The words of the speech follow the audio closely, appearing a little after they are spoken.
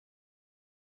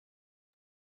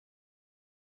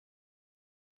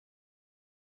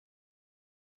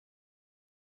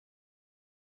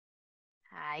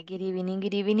Hi, good evening,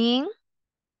 good evening.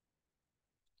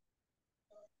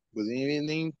 Good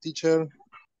evening, teacher.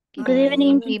 Good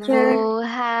evening, Good teacher. people.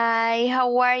 Hi,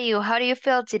 how are you? How do you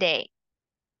feel today?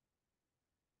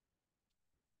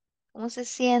 ¿Cómo se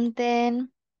sienten?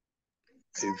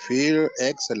 I feel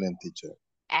excellent, teacher.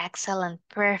 Excellent,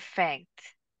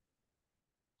 perfect.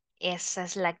 Esa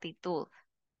es la actitud.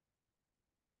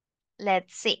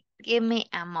 Let's see. Give me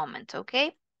a moment,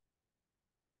 okay?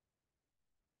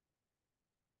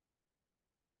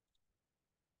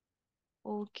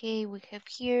 Okay, we have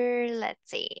here, let's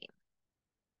see.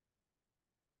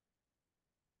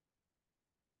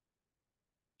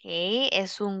 Okay,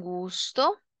 es un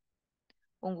gusto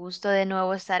de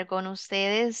nuevo estar con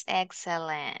ustedes.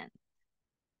 Excellent.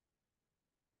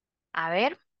 A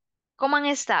ver, ¿cómo han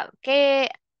estado? ¿Qué,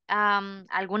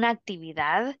 alguna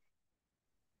actividad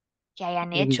que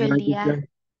hayan hecho el Bien, día teacher.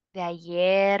 de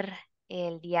ayer,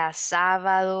 el día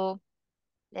sábado?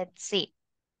 Let's see.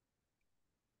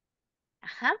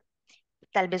 Ajá.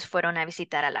 Tal vez fueron a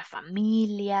visitar a la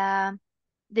familia,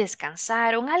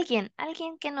 descansaron. Alguien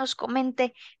que nos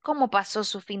comente cómo pasó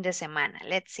su fin de semana.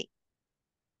 Let's see.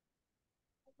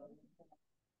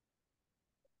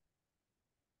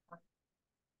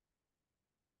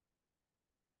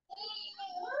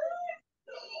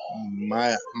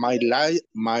 My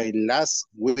last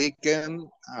weekend,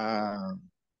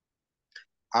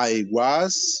 I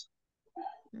was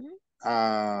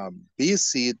Mm,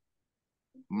 visit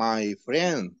my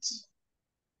friends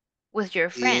with your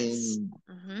friends. in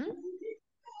Mhm.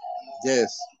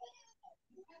 yes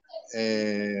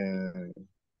uh,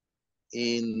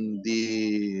 in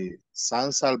the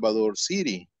San Salvador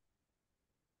city.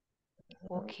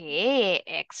 Okay,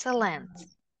 excellent.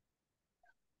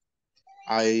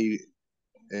 I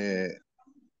uh,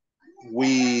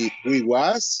 we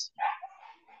was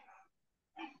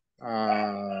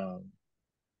uh,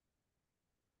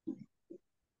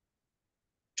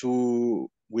 to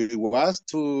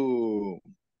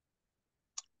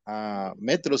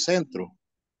Metro Centro.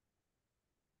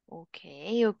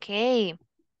 Okay, okay.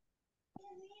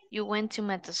 You went to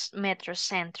Metro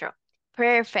Centro.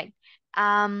 Perfect.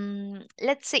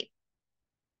 Let's see.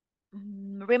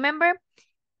 Remember,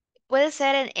 puede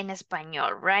ser en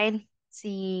español, right?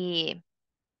 Si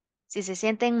se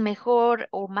sienten mejor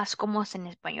o más cómodos en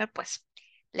español, pues,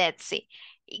 let's see.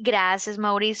 Y gracias,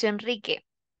 Mauricio Enrique.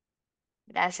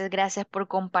 Gracias por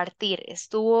compartir.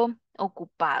 Estuvo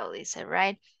ocupado, dice,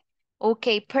 right? Ok,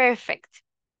 perfect.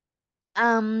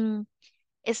 Am,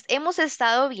 hemos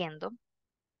estado viendo,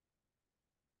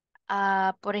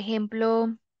 por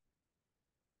ejemplo,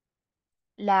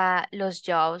 los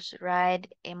jobs, right?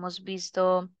 Hemos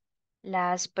visto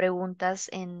las preguntas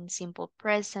en simple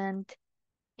present.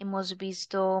 Hemos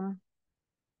visto,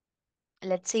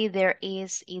 let's see, there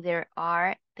is, either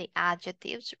are, the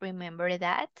adjectives. Remember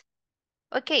that?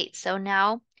 Okay, so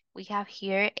now we have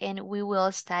here and we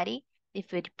will study the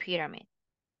food pyramid.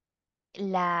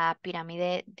 La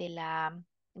pirámide de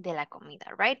la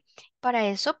comida, right? Para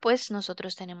eso, pues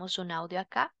nosotros tenemos un audio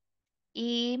acá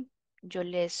y yo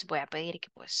les voy a pedir que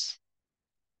pues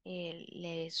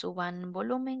le suban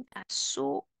volumen a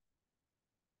su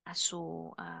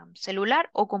celular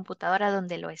o computadora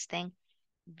donde lo estén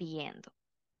viendo.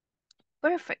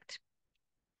 Perfect.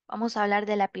 Vamos a hablar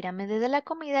de la pirámide de la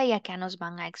comida y acá nos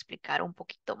van a explicar un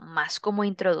poquito más como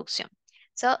introducción.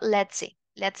 So, let's see.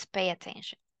 Let's pay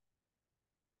attention.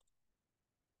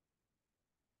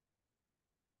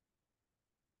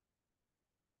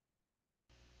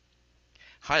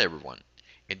 Hi everyone.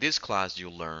 In this class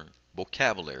you'll learn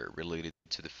vocabulary related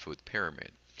to the food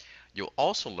pyramid. You'll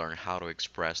also learn how to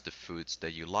express the foods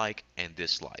that you like and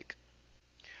dislike.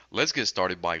 Let's get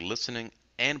started by listening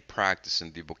and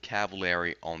practicing the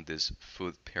vocabulary on this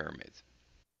food pyramid.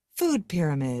 Food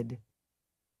pyramid.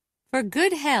 For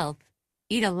good health,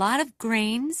 eat a lot of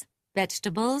grains,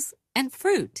 vegetables, and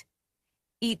fruit.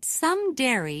 Eat some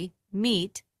dairy,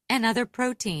 meat, and other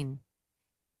protein.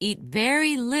 Eat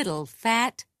very little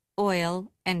fat,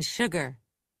 oil, and sugar.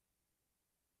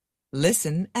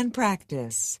 Listen and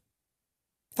practice.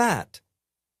 Fat,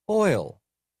 oil,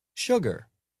 sugar.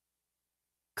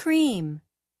 Cream,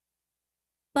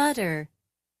 butter,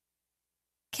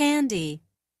 candy,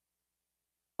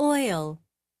 oil,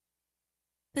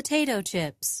 potato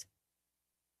chips,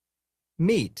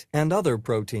 Meat and other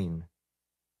protein.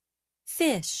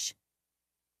 fish,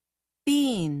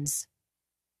 beans,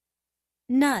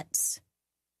 nuts,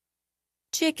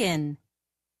 chicken,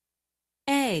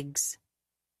 eggs,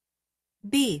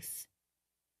 beef,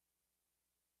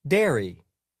 Dairy,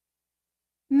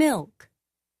 milk,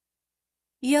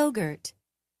 yogurt,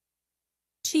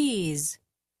 cheese,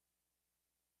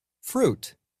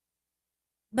 Fruit.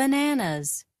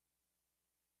 bananas,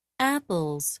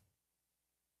 apples,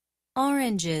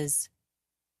 oranges,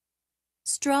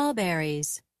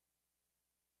 strawberries,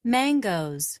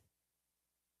 mangoes,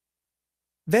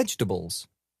 Vegetables.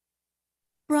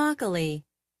 broccoli,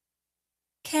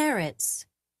 carrots,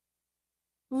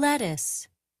 lettuce,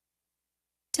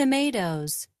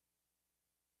 tomatoes,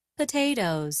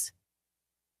 potatoes,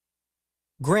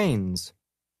 Grains.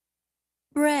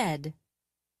 bread,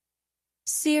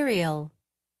 cereal,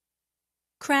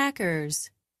 crackers,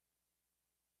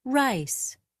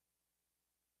 rice,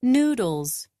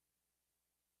 noodles,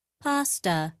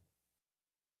 pasta.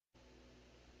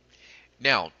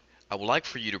 Now, I would like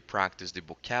for you to practice the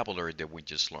vocabulary that we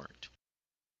just learned.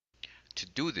 To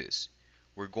do this,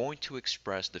 we're going to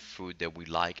express the food that we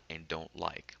like and don't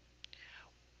like.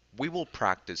 We will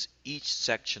practice each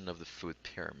section of the food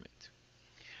pyramid.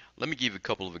 Let me give you a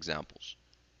couple of examples.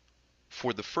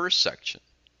 For the first section,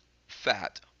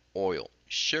 fat, oil,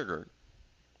 sugar,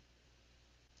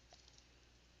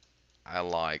 I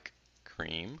like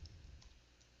cream,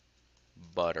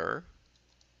 butter,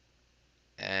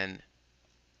 and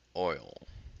oil.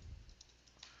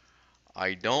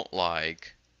 I don't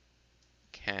like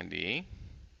candy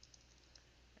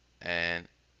and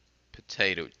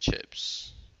potato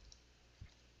chips.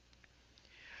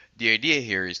 The idea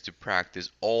here is to practice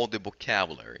all the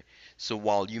vocabulary. So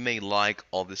while you may like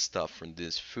all the stuff from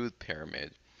this food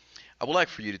pyramid, I would like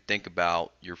for you to think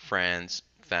about your friends,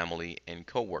 family, and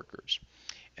coworkers,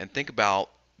 and think about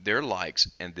their likes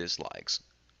and dislikes.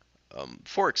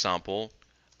 For example,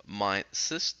 my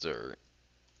sister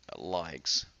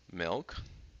likes milk,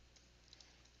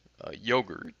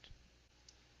 yogurt,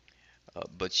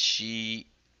 but she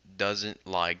doesn't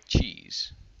like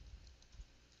cheese.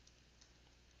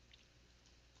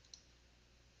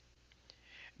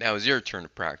 Now it's your turn to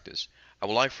practice. I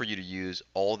would like for you to use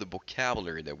all the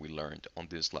vocabulary that we learned on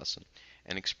this lesson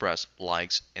and express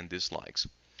likes and dislikes.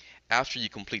 After you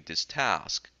complete this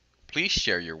task, please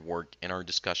share your work in our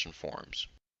discussion forums.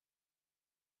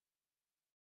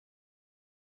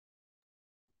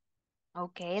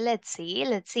 Okay, let's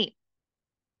see.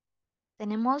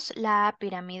 Tenemos la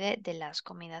pirámide de las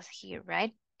comidas here,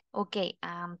 right? Ok,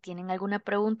 ¿tienen alguna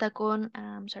pregunta con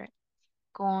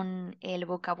el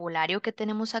vocabulario que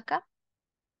tenemos acá?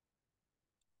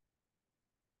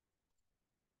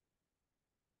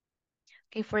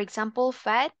 Ok, for example,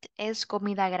 fat es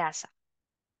comida grasa.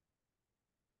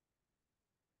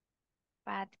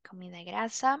 Fat, comida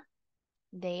grasa.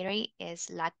 Dairy es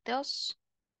lactose.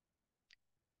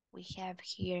 We have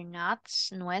here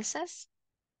nuts, nueces.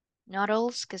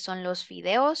 Noodles, que son los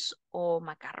fideos o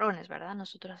macarrones, ¿verdad?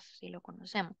 Nosotros sí lo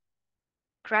conocemos.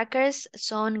 Crackers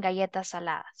son galletas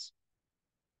saladas.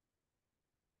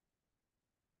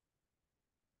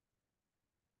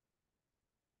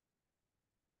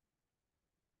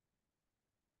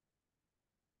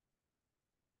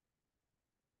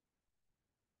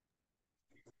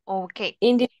 Ok.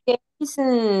 In this case,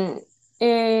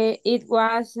 it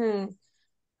was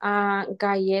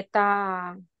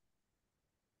galleta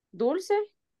dulce.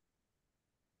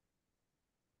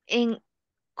 ¿En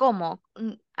cómo?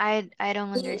 I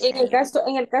don't Y en el understand you. caso,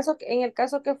 en el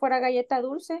caso que fuera galleta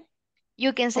dulce,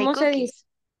 You can say ¿cómo se dice?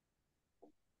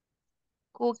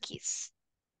 cookies.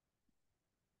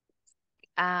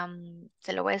 Cookies.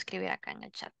 Se lo voy a escribir acá en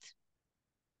el chat.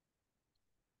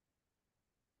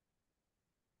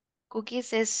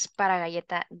 Cookies es para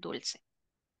galleta dulce.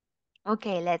 Ok,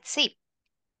 let's see.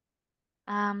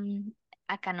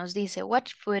 Acá nos dice, what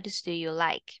foods do you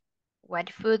like? What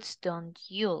foods don't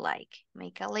you like?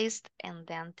 Make a list and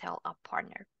then tell a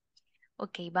partner.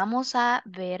 Ok, vamos a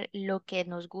ver lo que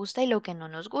nos gusta y lo que no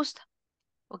nos gusta.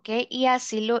 Ok, y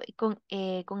así con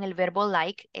el verbo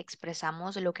like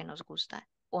expresamos lo que nos gusta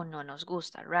o no nos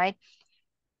gusta, right?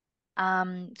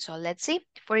 So let's see.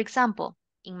 For example,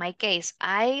 in my case,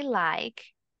 I like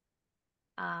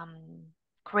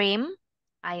cream,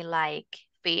 I like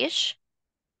fish,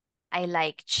 I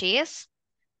like cheese,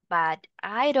 but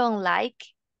I don't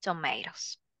like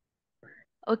tomatoes.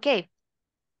 Ok,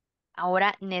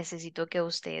 ahora necesito que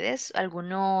ustedes,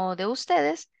 alguno de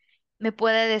ustedes, me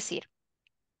pueda decir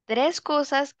 3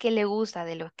 cosas que le gusta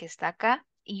de lo que está acá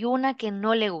y una que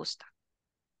no le gusta.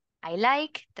 I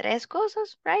like 3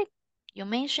 cosas, right? You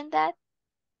mentioned that.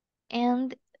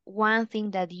 And one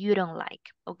thing that you don't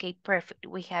like. Okay, perfect.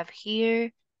 We have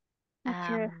here,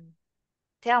 Okay.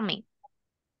 tell me.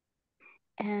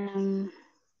 Um,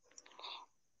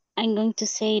 I'm going to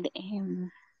say,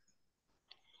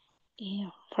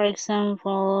 for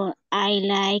example, I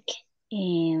like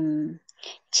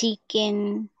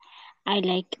chicken. I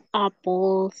like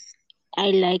apples.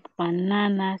 I like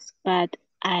bananas, but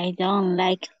I don't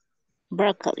like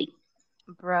broccoli.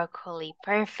 Broccoli.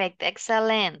 Perfect.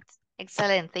 Excellent.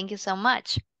 Excellent. Thank you so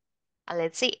much.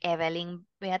 Let's see. Evelyn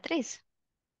Beatriz.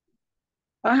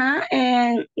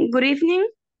 And good evening.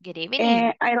 Good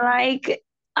evening. I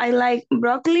like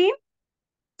broccoli,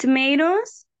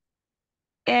 tomatoes,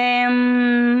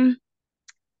 and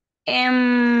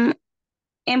and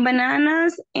and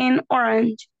bananas and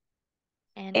orange.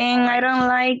 And And orange.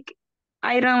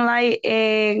 I don't like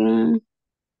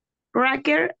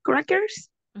crackers.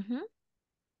 Mhm.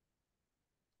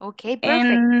 Okay,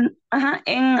 perfect.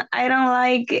 And I don't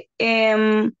like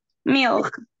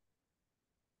milk.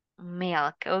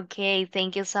 Milk. Okay,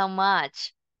 thank you so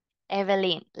much.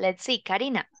 Evelyn, let's see.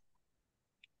 Karina.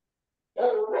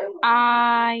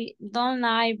 I don't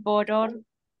like butter.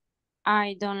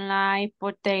 I don't like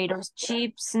potatoes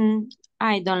chips.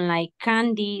 I don't like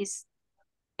candies.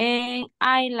 And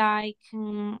I like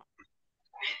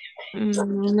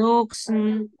nuts.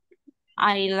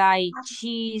 I like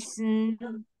cheese.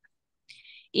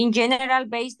 In general,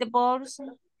 vegetables.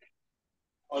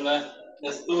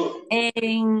 And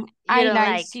You I don't like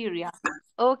like. cereal.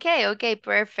 Okay, okay,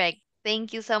 perfect.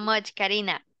 Thank you so much,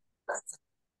 Karina.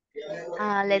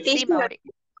 Let's see, Teacher, Mauri.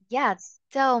 Yeah,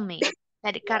 tell me.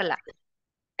 Carla.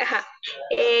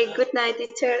 good night,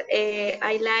 teacher.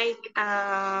 I like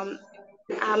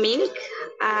milk.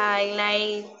 I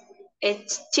like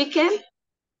chicken.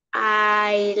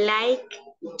 I like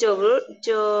yogurt.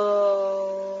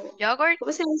 Yogurt?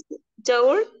 ¿Cómo se dice?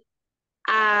 Yogurt.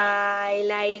 I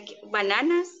like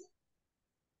bananas.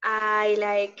 I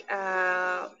like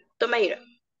tomato. Tomato.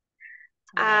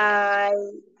 I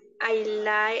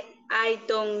I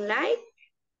don't like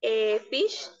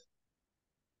fish.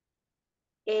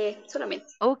 Solamente.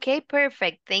 Okay,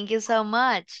 perfect. Thank you so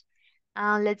much.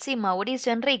 Let's see,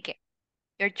 Mauricio Enrique.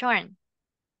 Your turn.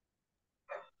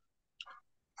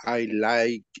 I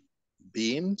like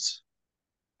beans.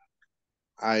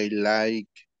 I like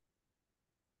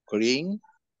green.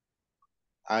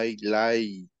 I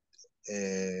like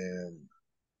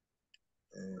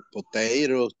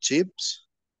potato chips.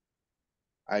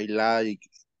 I like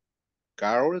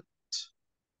carrot.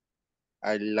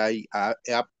 I like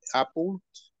apple.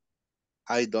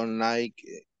 I don't like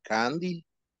candy.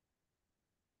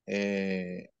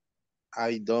 Uh,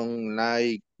 I don't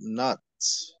like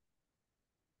nuts.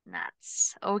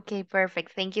 Nuts. Okay,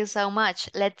 perfect. Thank you so much.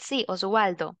 Let's see,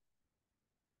 Oswaldo.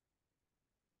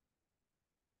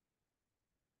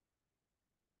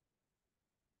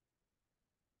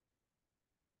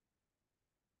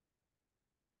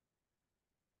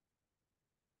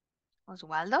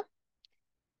 Oswaldo?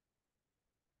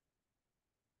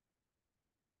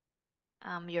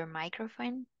 Your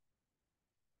microphone.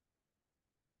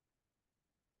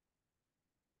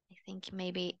 I think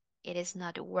maybe it is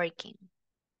not working.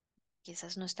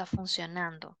 Quizás no está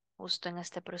funcionando justo en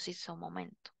este preciso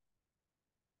momento.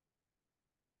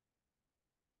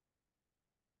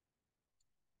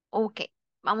 Ok,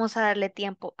 vamos a darle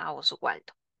tiempo a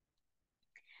Oswaldo.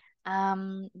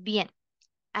 Bien,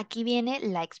 aquí viene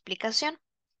la explicación.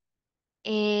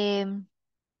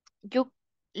 Yo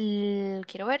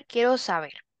quiero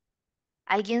saber,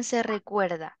 ¿alguien se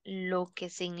recuerda lo que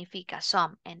significa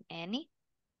some and any?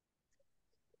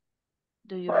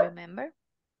 Do you remember?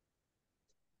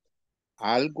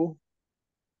 Algo.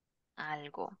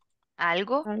 Algo.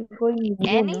 ¿Algo? Algo y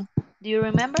Any? ninguno. Do you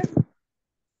remember?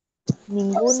 ¿Se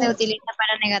Ninguno. utiliza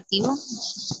para negativo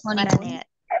o Para ninguno? negar.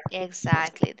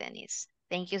 Exactly, Denise.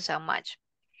 Thank you so much.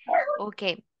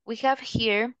 Okay, we have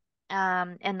here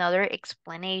another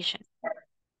explanation.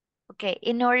 Okay,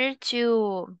 in order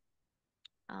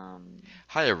um,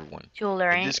 Hi everyone. to In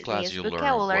learn this class this you'll learn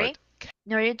vocabulary, what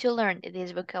in order to learn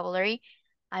this vocabulary,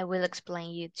 I will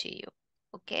explain you to you.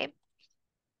 Okay.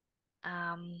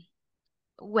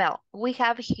 Well, we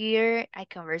have here a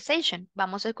conversation.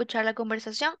 Vamos a escuchar la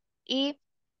conversación y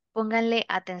pónganle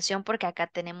atención porque acá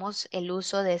tenemos el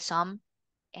uso de some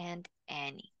and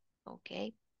any.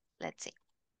 Okay, let's see.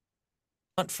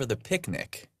 Want for the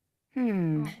picnic?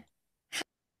 Hmm.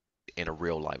 in a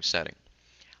real life setting.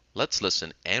 Let's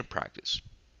listen and practice.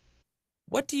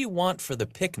 What do you want for the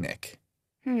picnic?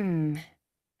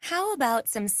 How about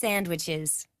some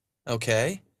sandwiches?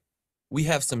 Okay. We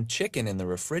have some chicken in the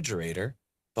refrigerator,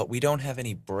 but we don't have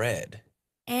any bread.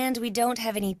 And we don't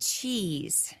have any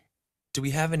cheese. Do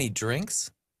we have any drinks?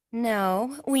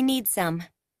 No, we need some.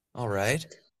 All right.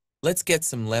 Let's get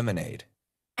some lemonade.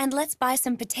 And let's buy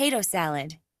some potato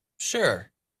salad. Sure.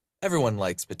 Everyone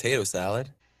likes potato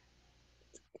salad.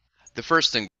 The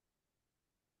first thing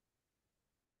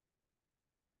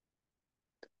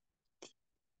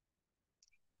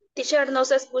Teacher, no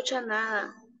se escucha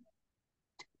nada.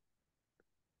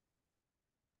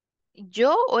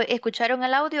 ¿Yo o escucharon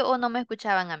el audio o no me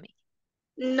escuchaban a mí?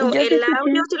 No, Yo sí el escuché.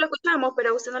 audio sí lo escuchamos,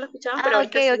 pero usted no lo escuchaban, pero Ah,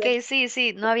 ok, ahorita sí. ok, sí,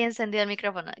 sí, no había encendido el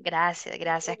micrófono. Gracias,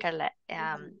 gracias, Carla.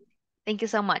 Thank you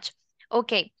so much.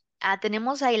 Ok,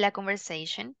 tenemos ahí la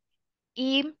conversation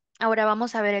y ahora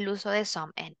vamos a ver el uso de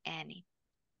some and any.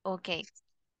 Ok,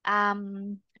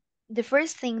 um, the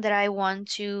first thing that I want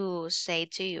to say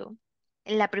to you,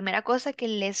 la primera cosa que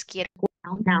les quiero...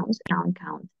 Nouns,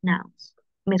 count, nouns.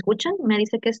 ¿Me escuchan? Me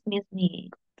dice que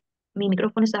mi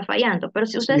micrófono está fallando, pero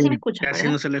si ustedes sí me Sí, escuchan, casi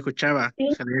 ¿verdad? no se le escuchaba, Sí.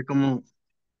 salía como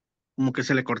que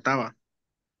se le cortaba.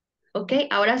 Ok,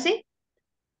 ahora sí.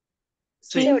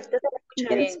 Sí, Sí, ahorita se lo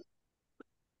escucha Yes. bien.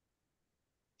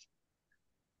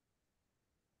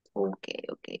 Ok,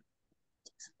 ok.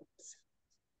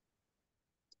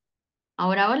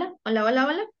 Ahora, hola, hola, hola,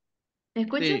 hola. ¿Me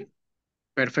escuchan? sí,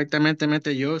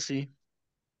 perfectamente yo, sí,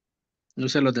 no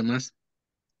sé los demás.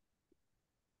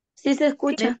 Sí se Sí.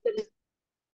 escucha. Sí,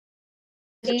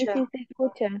 sí Escucha. se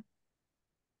escucha.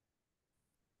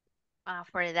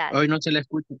 For that. Hoy no se le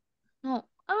escucha. No.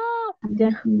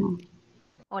 Ya no.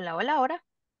 Hola, hola, ahora.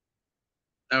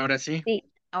 Ahora sí,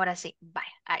 Sí. Ahora sí.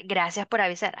 Vaya. Gracias por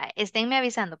avisar. Esténme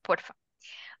avisando, porfa.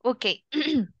 Ok.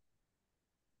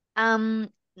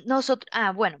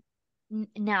 Nosotros, bueno.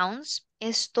 Nouns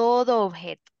es todo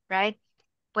objeto, right?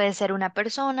 Puede ser una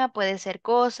persona, puede ser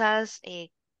cosas,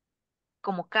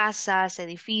 como casas,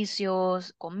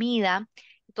 edificios, comida.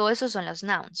 Todo eso son los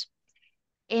nouns.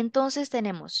 Entonces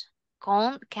tenemos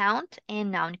count y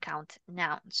noun count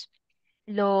nouns.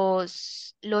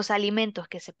 Los alimentos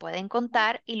que se pueden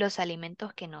contar y los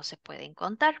alimentos que no se pueden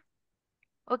contar.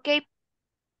 ¿Ok?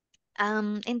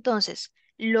 Entonces,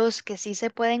 los que sí se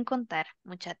pueden contar,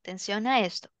 mucha atención a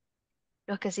esto,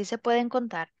 los que sí se pueden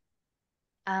contar,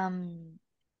 am,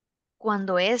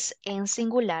 cuando es en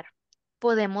singular,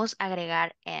 podemos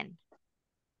agregar en.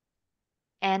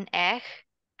 An egg,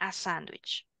 a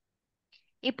sandwich.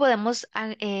 Y podemos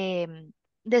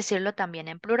decirlo también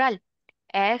en plural.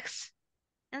 Eggs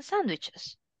and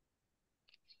sandwiches.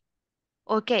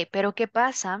 Ok, pero ¿qué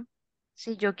pasa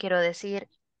si yo quiero decir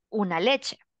una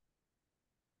leche?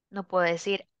 No puedo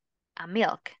decir a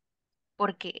milk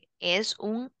porque es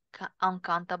un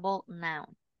uncountable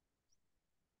noun.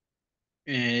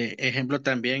 ejemplo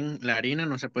también, la harina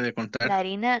no se puede contar. La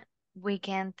harina, we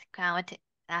can't count it.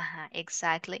 Ajá,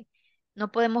 exactly. No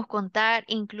podemos contar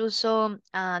incluso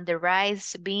the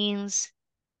rice, beans,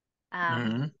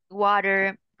 Ujú.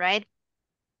 water, right?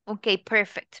 Ok,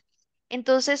 perfect.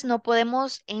 Entonces no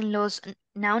podemos en los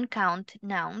noun count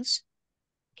nouns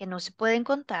que no se pueden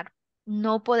contar,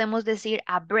 no podemos decir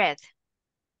a bread,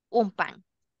 un pan.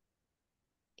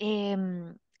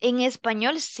 En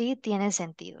español sí tiene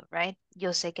sentido, right?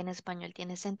 Yo sé que en español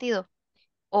tiene sentido.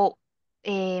 O,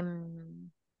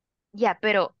 ya,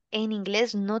 pero en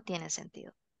inglés no tiene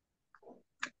sentido.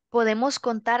 Podemos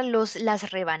contar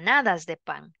las rebanadas de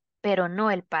pan, pero no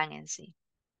el pan en sí.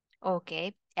 Ok,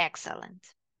 excellent.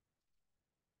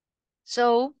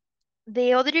 So,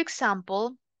 the other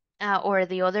example, or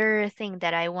the other thing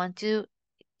that I want to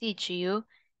teach you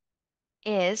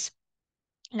is,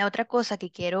 la otra cosa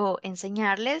que quiero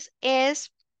enseñarles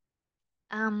es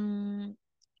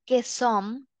que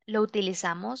some lo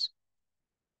utilizamos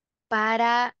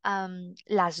para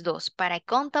las dos, para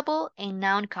countable y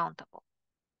non countable.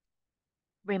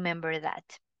 Remember that.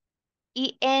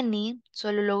 Y any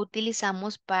solo lo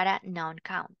utilizamos para noun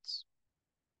counts.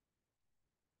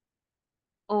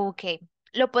 Ok,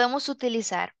 lo podemos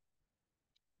utilizar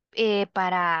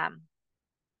para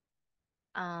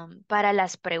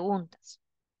las preguntas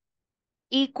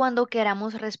y cuando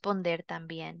queramos responder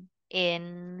también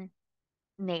en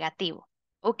negativo.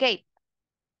 Ok,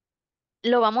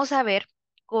 lo vamos a ver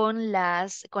con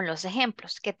los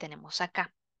ejemplos que tenemos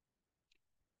acá.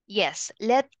 Yes,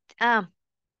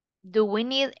 do we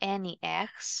need any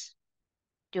eggs?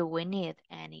 Do we need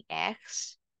any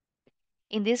eggs?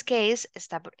 In this case,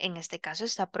 en este caso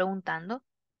está preguntando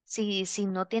si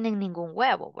no tienen ningún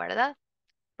huevo, ¿verdad?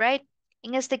 Right?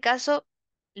 En este caso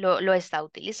lo está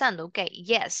utilizando. Ok,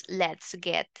 yes, let's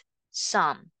get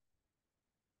some.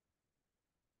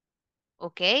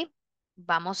 Ok,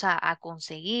 vamos a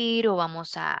conseguir o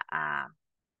vamos a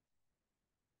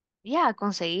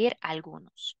conseguir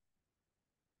algunos.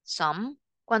 Some.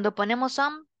 Cuando ponemos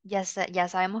some, ya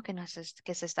sabemos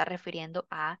que se está refiriendo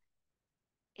a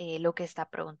lo que está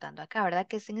preguntando acá, ¿verdad?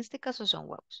 Que en este caso son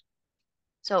huevos.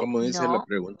 So, ¿Cómo dice la no,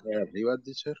 pregunta de arriba,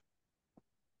 teacher?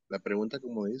 La pregunta,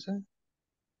 ¿cómo dice?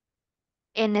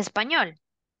 en español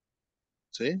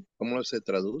 ¿Sí? ¿Cómo se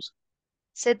traduce?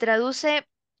 se traduce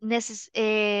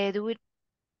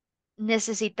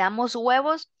necesitamos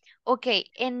huevos. Ok,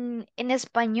 en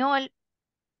español,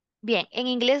 bien, en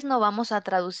inglés no vamos a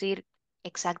traducir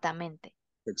exactamente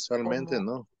Sexualmente,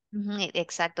 como, no. ujú,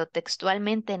 exacto,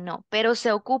 textualmente no, pero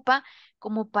se ocupa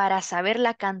como para saber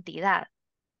la cantidad,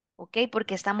 ¿ok?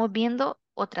 Porque estamos viendo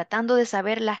o tratando de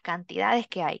saber las cantidades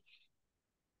que hay.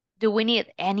 Do we need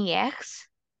any eggs?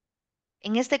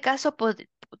 En este caso,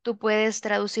 tú puedes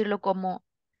traducirlo como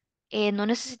no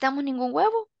necesitamos ningún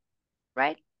huevo,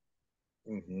 right?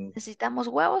 Ujú. ¿Necesitamos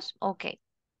huevos? Ok.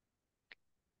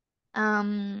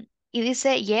 Y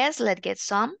dice, yes, let's get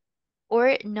some,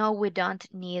 or no, we don't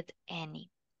need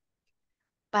any.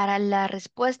 Para las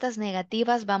respuestas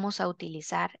negativas vamos a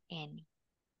utilizar any.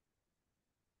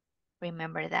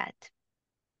 Remember that.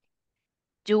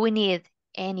 Do we need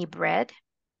any bread?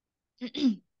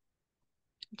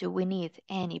 Do we need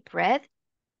any bread?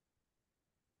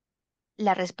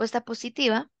 La respuesta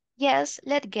positiva, yes,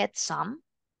 let's get some,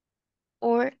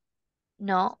 or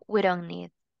no, we don't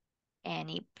need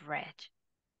any bread.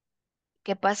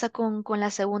 ¿Qué pasa con la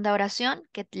segunda oración?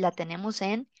 Que la tenemos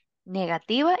en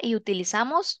negativa y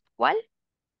utilizamos ¿cuál?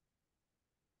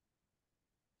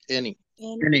 Any.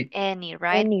 Any. Any,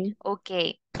 right?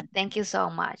 Okay, thank you so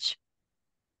much.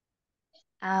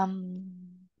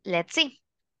 Let's see.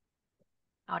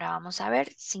 Ahora vamos a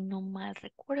ver si no mal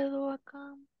recuerdo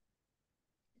acá.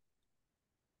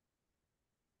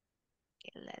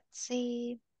 Okay, let's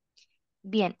see.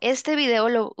 Bien, este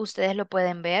video ustedes lo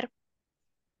pueden ver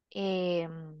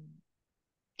en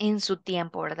su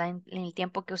tiempo, ¿verdad? En el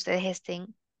tiempo que ustedes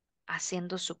estén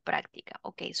haciendo su práctica.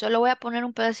 Ok, solo voy a poner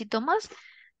un pedacito más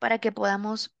para que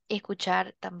podamos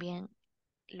escuchar también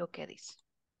lo que dice.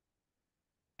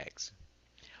 Eggs.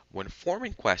 When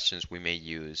forming questions, we may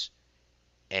use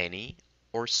any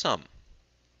or some.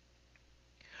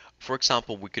 For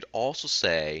example, we could also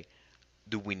say,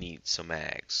 do we need some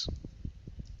eggs?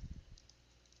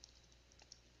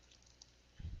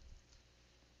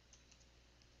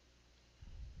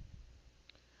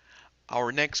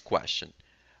 Our next question,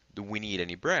 do we need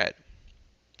any bread?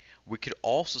 We could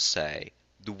also say,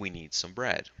 do we need some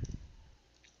bread?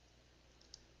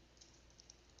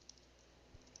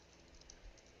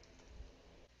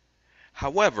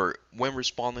 However, when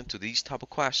responding to these type of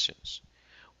questions,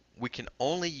 we can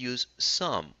only use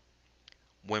some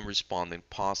when responding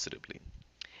positively.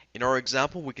 In our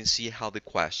example, we can see how the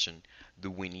question, do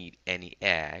we need any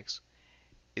eggs,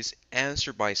 is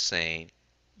answered by saying,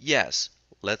 yes,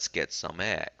 let's get some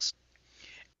eggs.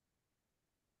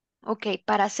 Ok,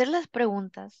 para hacer las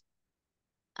preguntas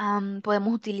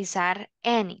podemos utilizar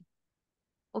any,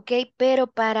 ok, pero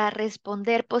para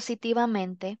responder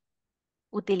positivamente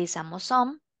utilizamos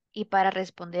some y para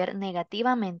responder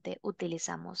negativamente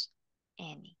utilizamos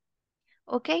any.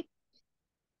 Ok,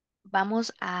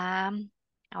 vamos a,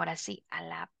 ahora sí, a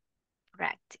la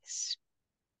practice.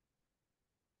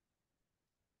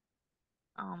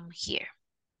 Here.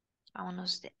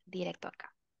 Vámonos directo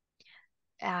acá.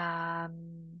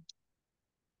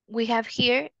 We have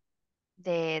here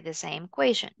the same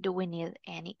question. Do we need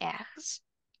any eggs?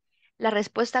 La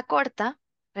respuesta corta,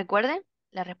 recuerden,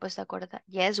 la respuesta corta,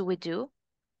 yes, we do.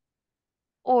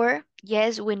 Or,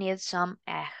 yes, we need some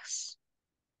eggs.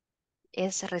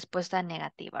 Es respuesta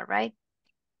negativa, right?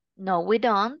 No, we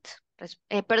don't.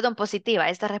 Perdón, positiva,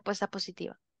 esta respuesta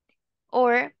positiva.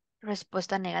 Or,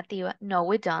 respuesta negativa, no,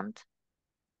 we don't.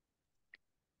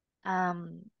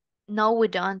 No, we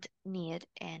don't need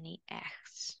any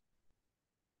eggs.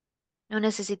 No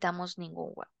necesitamos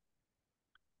ningún huevo.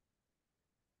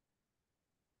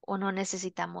 O no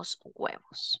necesitamos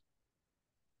huevos.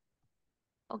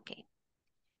 Ok.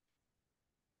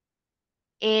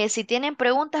 Si tienen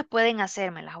preguntas, pueden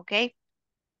hacérmelas, ok?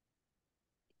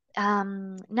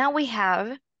 Now we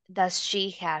have, does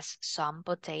she has some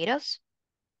potatoes?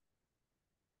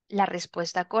 La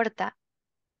respuesta corta,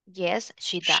 yes,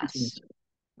 she does.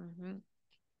 Ujú.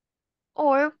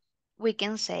 Or we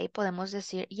can say, podemos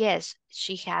decir, yes,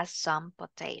 she has some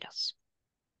potatoes.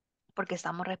 Porque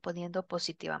estamos respondiendo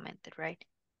positivamente, right?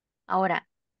 Ahora,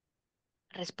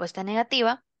 respuesta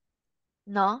negativa,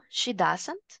 no, she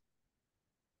doesn't.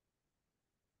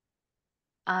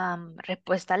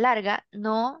 Respuesta larga,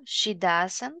 no, she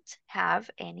doesn't have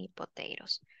any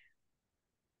potatoes.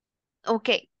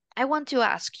 Okay, I want to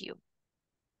ask you.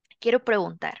 Quiero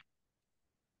preguntar.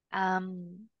 A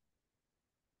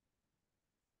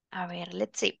ver,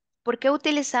 let's see. ¿Por qué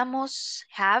utilizamos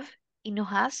have y no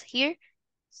has here?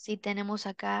 Si tenemos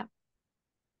acá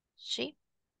she.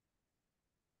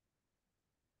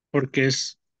 Porque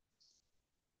es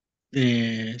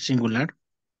singular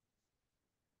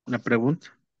la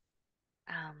pregunta.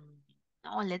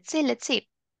 No, let's see.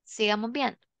 Sigamos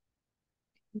bien.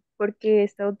 Porque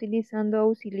está utilizando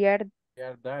auxiliar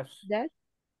dash.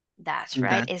 That's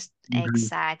right. That.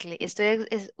 Exactly. Estoy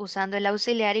usando el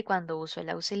auxiliar y cuando uso el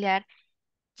auxiliar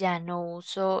ya no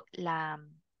uso la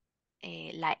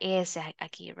S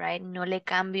aquí, right? No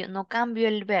cambio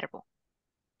el verbo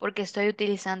porque estoy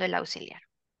utilizando el auxiliar.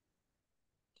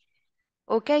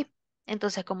 Ok,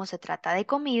 entonces como se trata de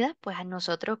comida, pues a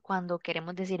nosotros cuando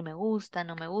queremos decir me gusta,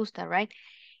 no me gusta, right?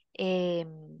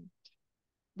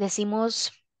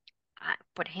 Decimos,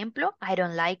 por ejemplo, I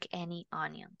don't like any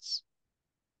onions.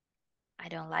 I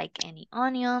don't like any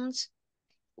onions.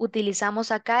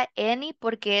 Utilizamos acá any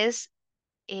porque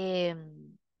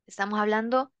estamos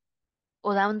hablando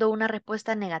o dando una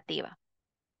respuesta negativa.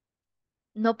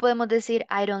 No podemos decir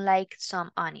I don't like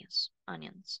some onions.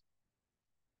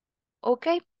 Ok,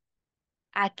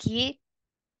 aquí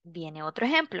viene otro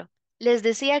ejemplo. Les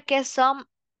decía que some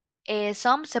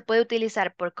se puede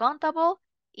utilizar por countable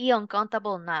y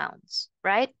uncountable nouns,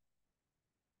 right?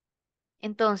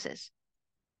 Entonces,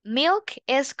 milk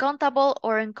es countable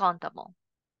or uncountable?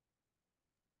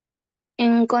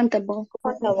 Incontable.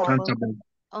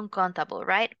 Uncountable,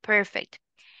 right? Perfect.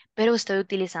 Pero estoy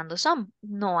utilizando some.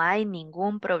 No hay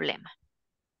ningún problema.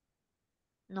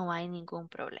 No hay ningún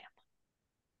problema.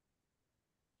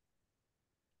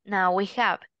 Now we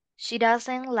have, she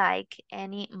doesn't like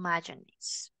any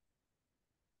mayonnaise.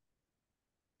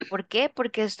 ¿Por qué?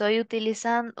 Porque estoy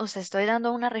utilizando, o sea, estoy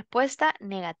dando una respuesta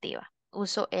negativa.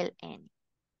 Uso el any.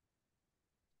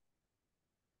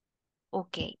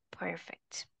 Ok,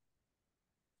 perfect.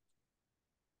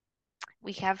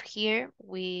 We have here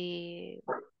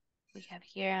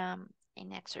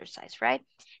an exercise, right?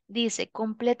 Dice,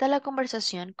 completa la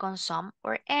conversación con some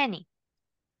or any.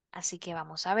 Así que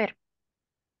vamos a ver.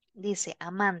 Dice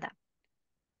Amanda,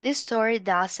 this store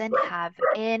doesn't have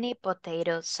any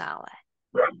potato salad.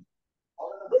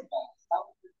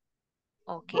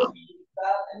 Okay.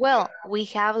 Well, we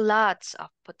have lots of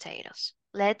potatoes.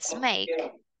 Let's make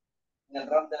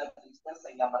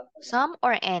some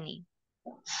or any.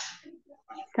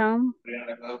 Some.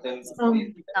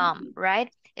 Some,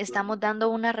 right? Estamos dando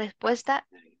una respuesta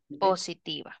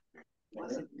positiva.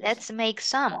 Let's make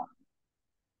some.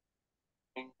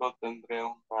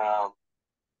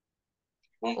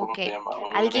 Ok.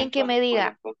 Alguien que me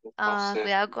diga,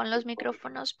 cuidado con los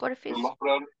micrófonos, porfis. Por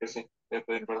favor.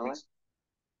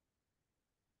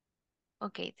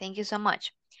 Ok, thank you so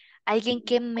much. Alguien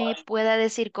que me pueda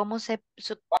decir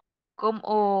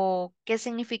o qué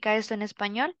significa esto en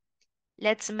español.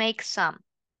 Let's make some.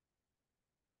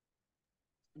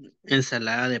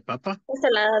 Ensalada de papa.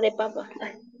 Ensalada de papa.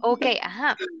 Ok,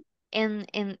 ajá. En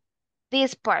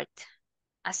this part.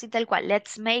 Así tal cual.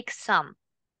 Let's make some.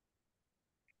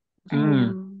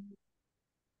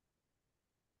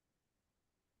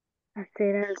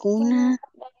 Hacer alguna.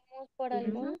 Vamos por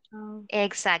alguna.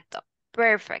 Exacto.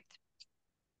 Perfect.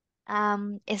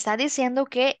 Está diciendo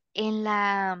que en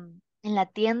la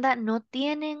tienda no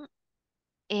tienen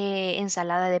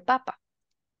ensalada de papa.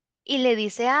 Y le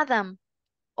dice a Adam,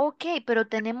 ok, pero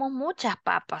tenemos muchas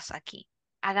papas aquí.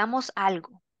 Hagamos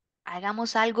algo.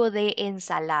 Hagamos algo de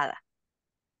ensalada.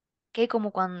 Ok,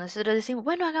 como cuando nosotros decimos,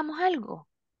 bueno, hagamos algo.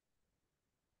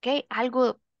 Ok,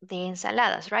 algo de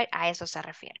ensaladas, right? A eso se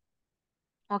refiere.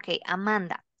 Ok,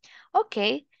 Amanda. Ok,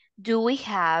 do we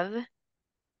have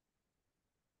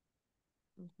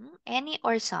any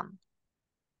or some?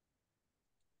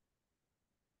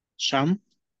 Some.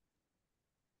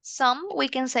 Some, we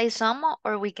can say some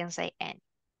or we can say any.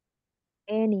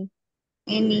 Any.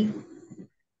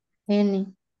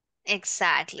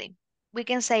 Exactly. We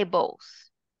can say both.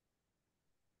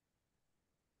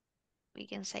 We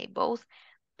can say both,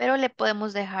 pero le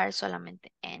podemos dejar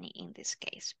solamente any in this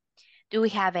case. Do we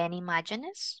have any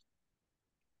images?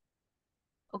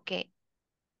 Okay.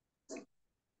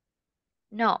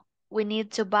 No, we need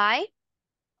to buy.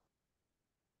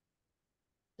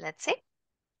 Let's see.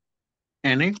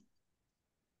 Any.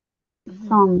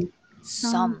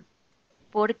 Some.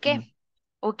 ¿Por qué?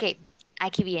 Ok,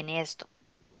 aquí viene esto.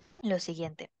 Lo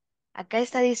siguiente. Acá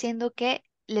está diciendo que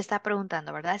le está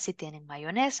preguntando, ¿verdad? Si tienen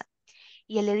mayonesa.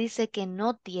 Y él le dice que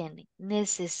no tiene.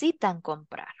 Necesitan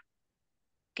comprar.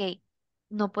 Ok,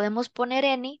 no podemos poner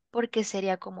any porque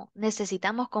sería como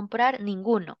necesitamos comprar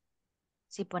ninguno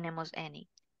si ponemos any.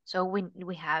 So we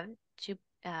have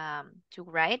to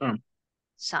write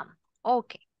some.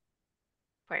 Okay,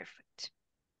 perfect.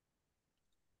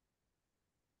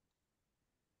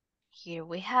 Here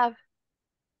we have.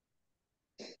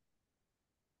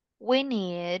 We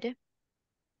need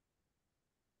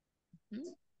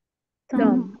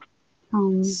Some.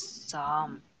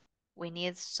 Some. We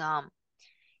need some.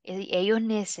 Ellos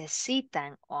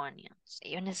necesitan onions.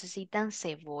 Ellos necesitan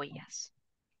cebollas.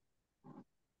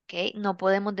 ¿Ok? No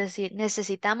podemos decir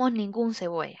necesitamos ningún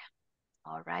cebolla.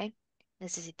 All right.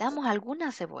 Necesitamos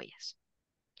algunas cebollas.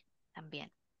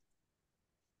 También.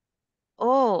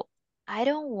 Oh, I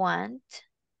don't want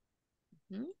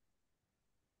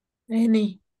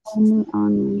Any.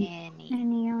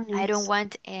 any. I don't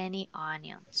want any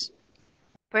onions.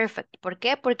 Perfect. ¿Por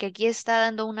qué? Porque aquí está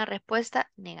dando una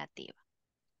respuesta negativa.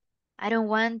 I don't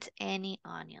want any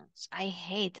onions. I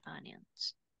hate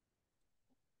onions.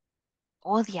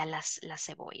 Odia las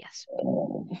cebollas.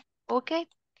 Okay.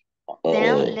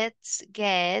 Then let's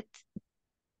get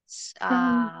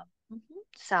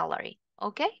salary.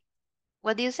 Okay.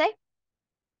 What do you say?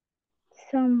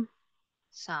 Some.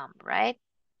 Some, right?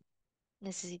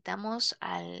 Necesitamos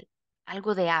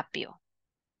algo de apio.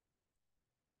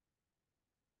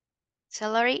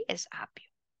 Celery es apio.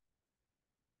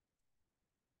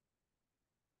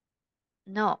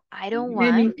 No, I don't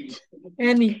want.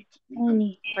 Any.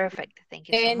 Perfect. Thank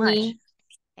you so much.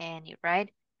 Any,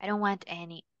 right? I don't want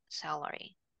any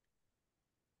celery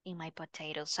in my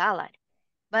potato salad.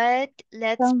 But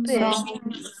let's put.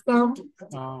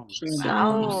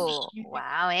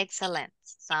 Wow, excellent.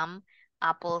 Some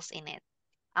apples in it.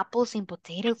 Apples in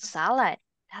potato salad.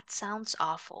 That sounds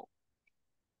awful.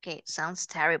 Okay, sounds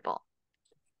terrible.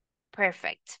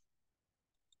 Perfect.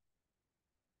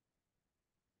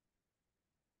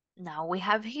 Now we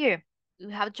have here,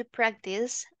 we have to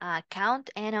practice count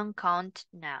and uncount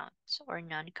nouns or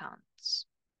non-counts.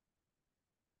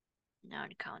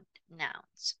 Non-count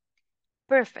nouns.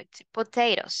 Perfect.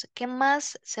 Potatoes. ¿Qué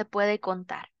más se puede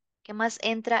contar? ¿Qué más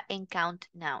entra en count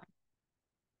noun?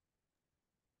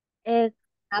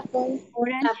 Apple.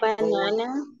 La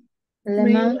banana.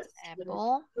 Lemon.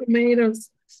 Apple.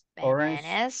 Tomatoes.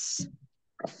 Bananas.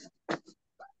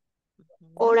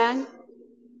 Orange.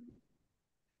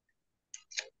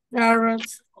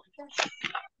 Carrots.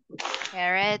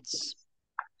 Carrots.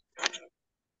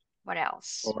 What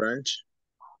else? Orange.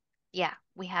 Yeah,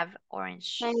 we have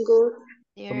orange. Mango.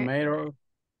 There.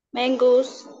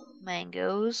 Mangoes.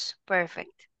 Mangoes.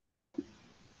 Perfect.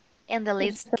 And the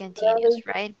list continues,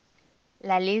 right?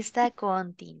 La lista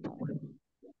continúa.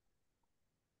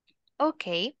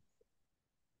 Okay.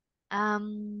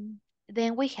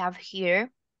 Then we have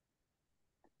here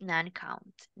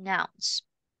non-count nouns.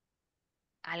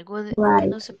 ¿Algo que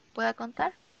no se pueda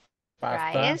contar?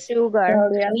 Rice. Sugar.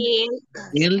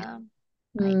 Milk.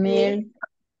 Milk.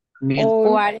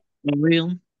 Milk.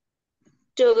 Milk.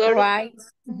 Sugar.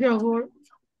 Rice. Yogurt.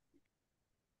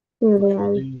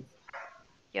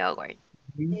 Yogurt.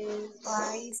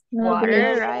 Rice.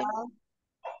 Water, right?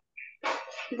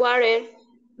 Water.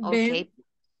 Okay.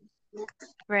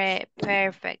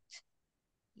 Perfect.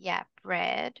 Yeah,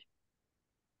 bread.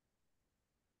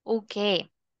 Okay.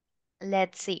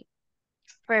 Let's see.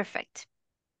 Perfect.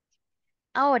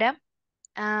 Ahora,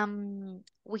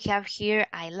 we have here,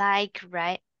 I like,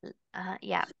 right?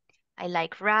 Yeah, I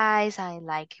like rice, I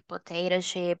like potato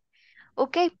chip.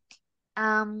 Okay.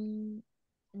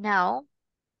 Now,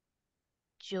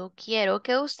 yo quiero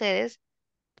que ustedes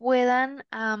puedan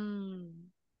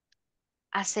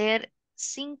hacer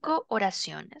 5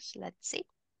 oraciones. Let's see.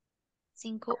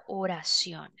 5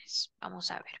 oraciones. Vamos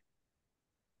a ver.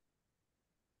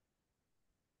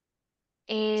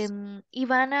 Y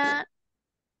van a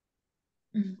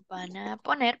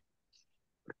poner,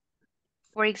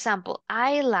 for example,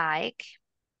 I like,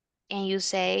 and you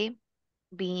say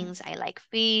beans, I like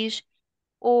fish,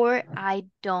 or I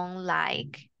don't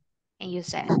like, and you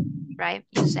say, right?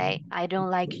 You say, I don't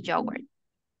like yogurt.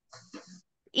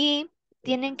 Y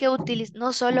tienen que utilizar,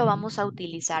 no solo vamos a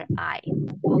utilizar I,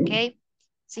 ¿ok?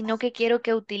 Sino que quiero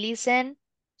que utilicen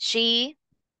she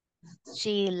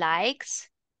likes,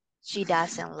 she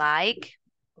doesn't like.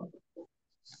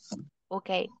 Ok,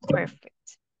 perfect.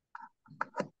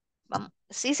 Vamos.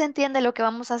 ¿Sí se entiende lo que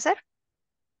vamos a hacer?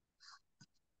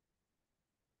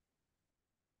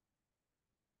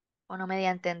 ¿O no me di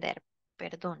a entender?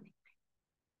 Perdón.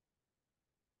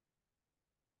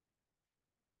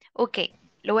 Ok,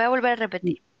 lo voy a volver a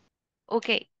repetir. Ok,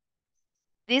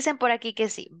 dicen por aquí que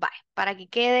sí. Bye. Para que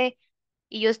quede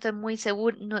y yo estoy muy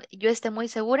seguro, yo esté muy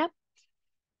segura.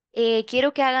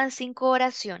 Quiero que hagan 5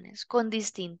 oraciones con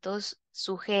distintos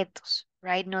sujetos,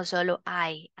 right? No solo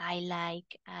I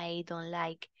like, I don't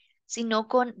like, sino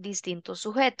con distintos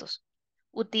sujetos.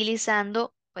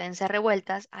 Utilizando, pueden ser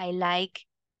revueltas, I like,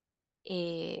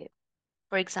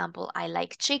 por ejemplo, I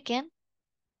like chicken,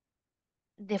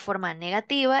 de forma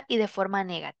negativa y de forma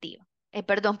negativa.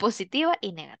 Perdón, positiva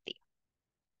y negativa.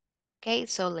 Okay,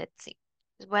 so let's see.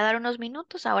 Les voy a dar unos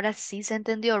minutos. Ahora sí se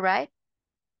entendió, right?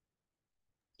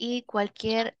 Y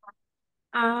cualquier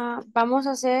Vamos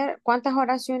a hacer ¿cuántas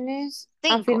oraciones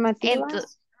 5.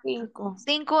 afirmativas? 5.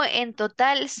 5 en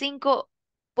total, 5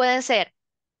 pueden ser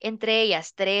entre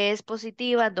ellas 3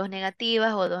 positivas, 2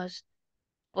 negativas o 2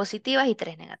 positivas y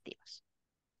 3 negativas.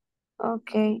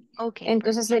 Ok. Okay,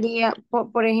 Entonces sería,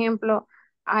 por ejemplo,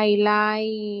 I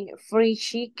like free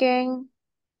chicken.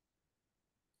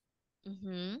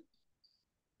 Ujú,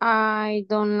 I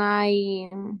don't like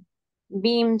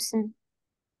beans,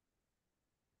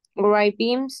 rice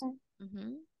beans.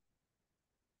 ujú.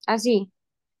 Así.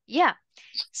 Ya,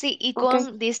 sí, y Ok.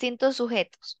 con distintos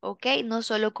sujetos, ¿ok? No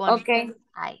solo con Ok.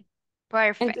 I.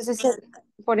 Perfect. Entonces,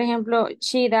 por ejemplo,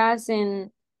 she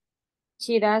doesn't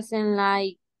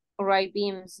like rice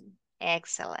beans.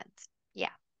 Excellent.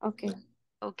 Yeah, Ok.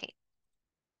 okay.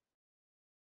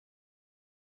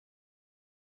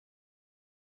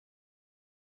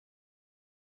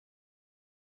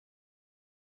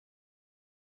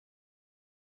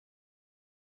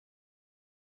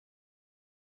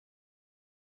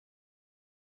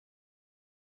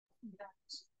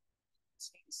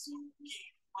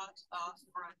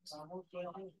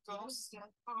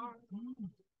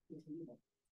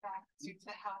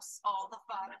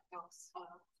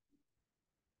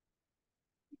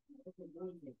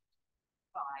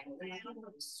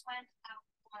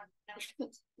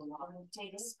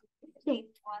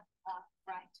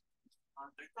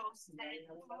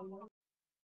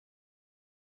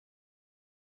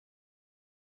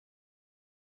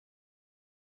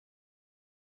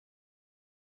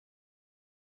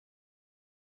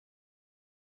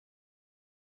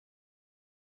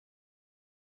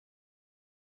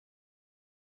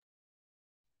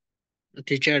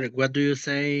 Teacher, what do you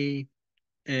say?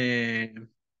 Se me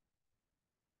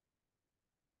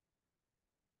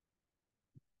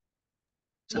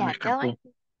Yeah, tell me.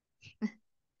 escapó.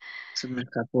 Se me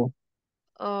escapó.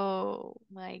 Oh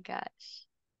my gosh.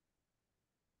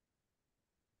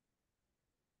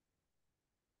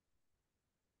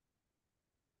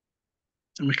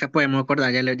 Se me escapó, ya me voy a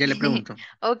acordar, ya le pregunto.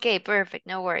 Okay, perfect.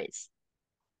 No worries.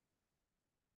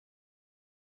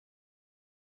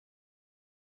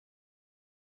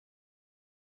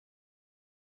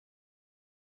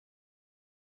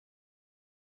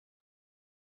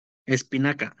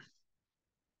 Espinaca.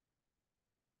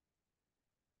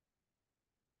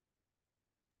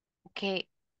 Okay.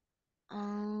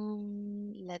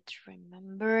 Let's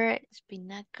remember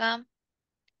espinaca.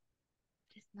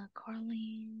 It's not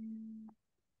Carlin.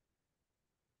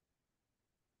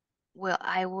 Well,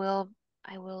 I will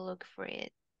look for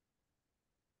it.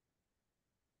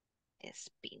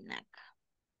 Espinaca.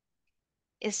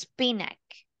 Spinac.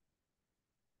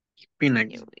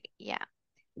 Spinac. Yeah.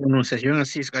 Pronunciación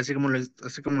así como lo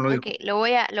dijo. Okay, lo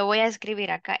voy a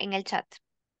escribir acá en el chat.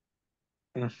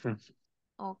 Ujú.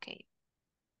 Okay.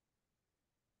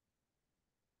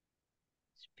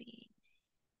 Spin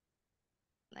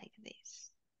like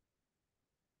this.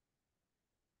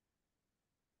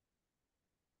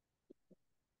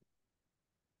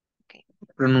 Okay.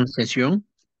 Pronunciación.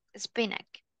 Spinac.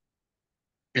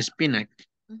 Spinac.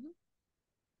 Mhm.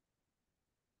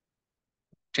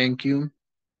 Thank you.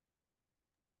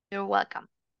 You're welcome.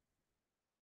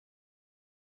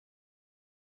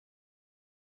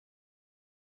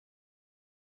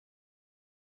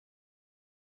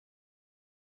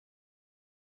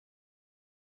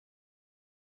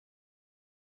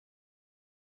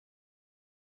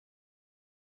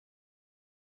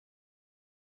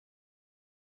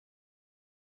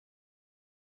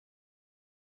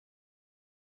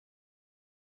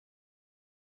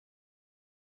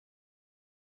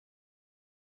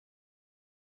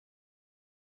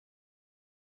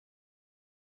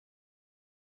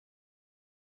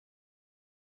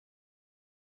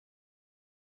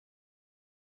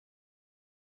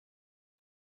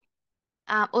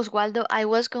 Oswaldo, I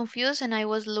was confused and I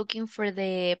was looking for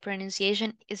the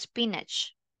pronunciation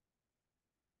spinach.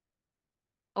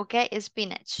 Okay,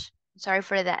 spinach. Sorry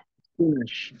for that.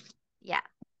 Spinach. Yeah.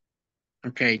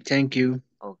 Okay, thank you.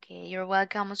 Okay, you're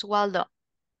welcome, Oswaldo.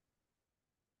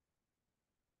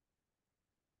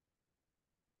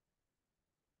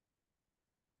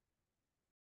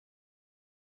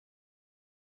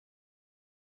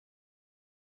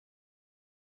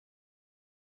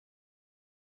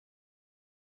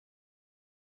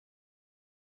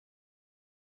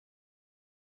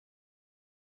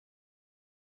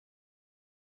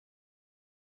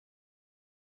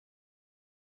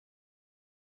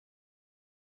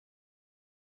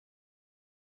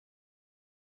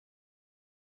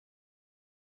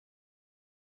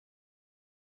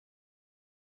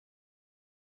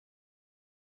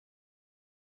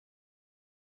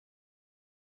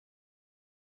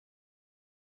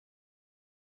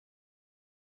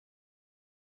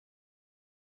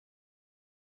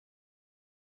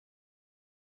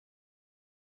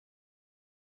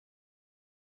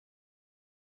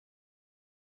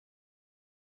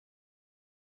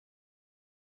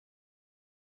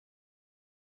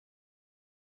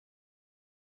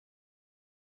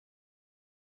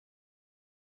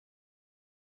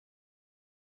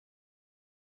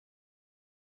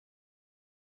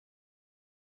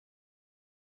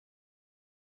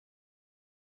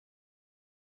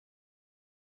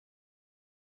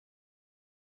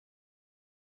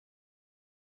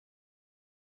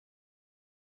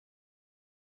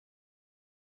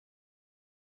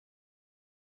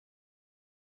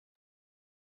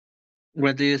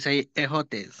 What do you say,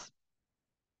 ejotes?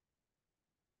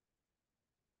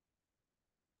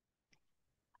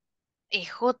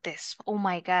 Ejotes. Oh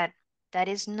my God. That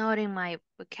is not in my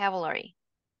vocabulary.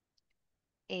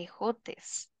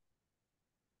 Ejotes.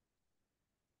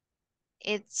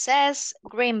 It says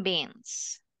green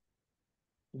beans.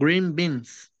 Green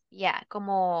beans. Yeah,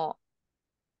 como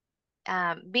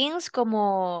beans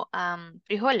como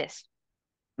frijoles.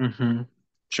 Ujú.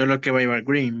 Solo que va a llevar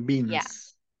green Yeah,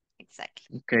 beans.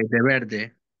 exactly. Okay, de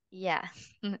verde. Yeah.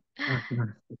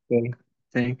 Ujú. Okay,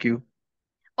 thank you.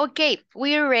 Okay,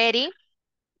 we're ready.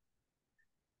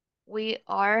 We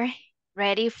are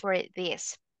ready for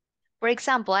this. For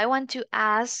example, I want to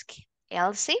ask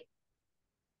Elsie,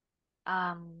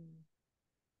 um,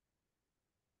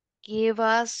 give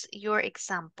us your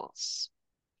examples.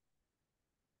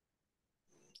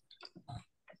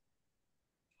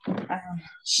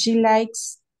 She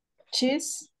likes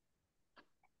cheese.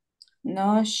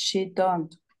 No, she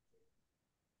don't.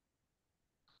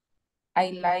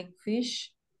 I like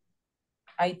fish.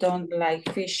 I don't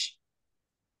like fish.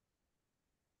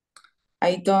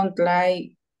 I don't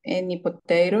like any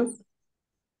potatoes.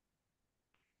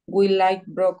 We like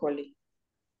broccoli.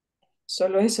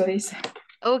 Solo eso dice.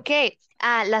 Ok,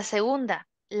 la segunda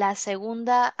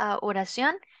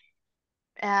oración,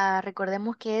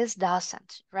 recordemos que es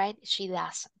doesn't, right? She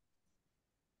doesn't.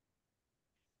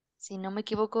 Si no me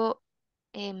equivoco,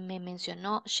 me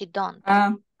mencionó she don't.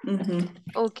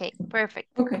 Ok,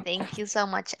 perfect. Okay. Thank you so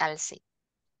much, Elsie.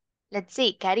 Let's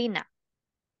see, Karina.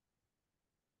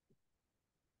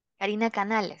 Karina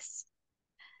Canales.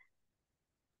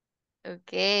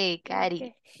 Okay,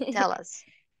 Cari, tell us.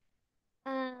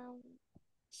 Um,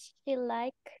 she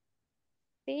like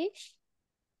fish.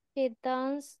 He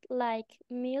does like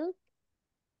milk.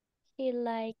 He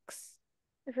likes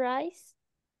rice.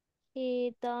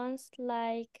 He does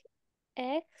like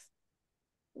eggs.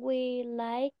 We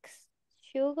like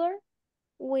sugar.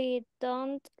 We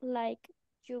don't like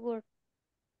yogurt.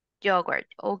 Yogurt.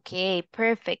 Okay,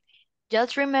 perfect.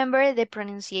 Just remember the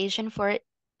pronunciation for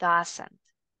doesn't.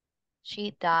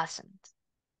 She doesn't.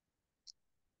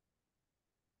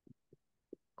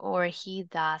 Or he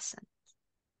doesn't.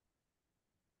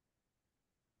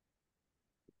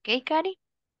 Okay, Cari?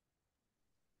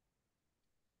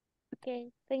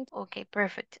 Okay, thank you. Okay,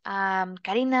 perfect.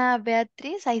 Karina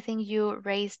Beatriz, I think you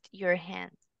raised your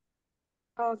hand.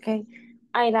 Okay.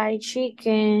 I like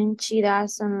chicken. She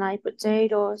doesn't like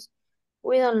potatoes.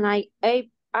 We don't like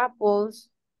apples.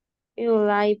 You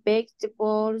like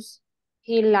vegetables.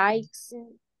 He likes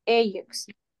eggs.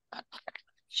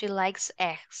 She likes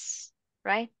eggs,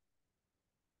 right?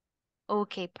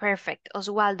 Okay, perfect.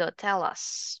 Oswaldo, tell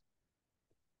us.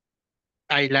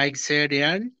 I like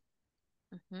cereal.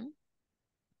 Mhm.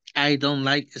 I don't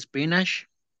like spinach.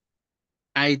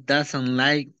 I doesn't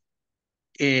like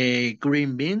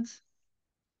green beans.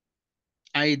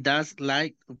 I does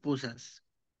like pupusas.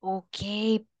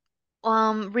 Okay.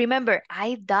 Remember,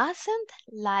 I doesn't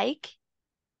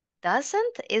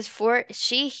is for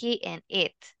she, he, and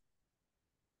it.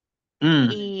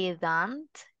 Mm. Y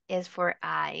don't is for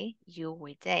I, you,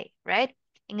 we, they, right?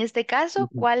 En este caso,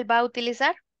 Ujú. ¿cuál va a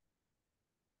utilizar?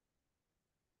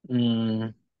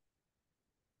 Mm.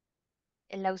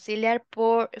 El auxiliar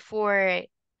for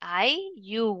I,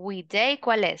 you, we, they,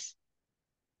 ¿cuál es?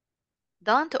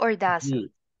 Don't or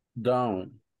doesn't?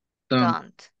 Don't.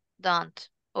 Don't.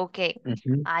 Okay.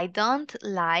 Ujú. I don't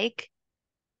like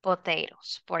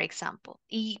potatoes, por example.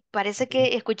 Y parece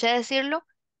que escuché decir,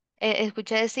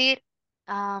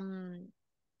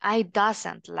 I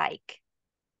doesn't like.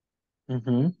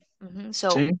 Ujú. So,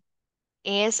 Sí,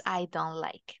 es I don't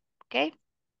like. Okay.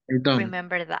 I don't.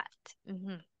 Remember that.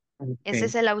 Ese Okay.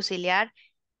 es el auxiliar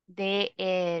de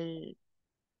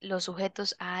los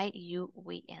sujetos I, you,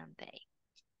 we, and they.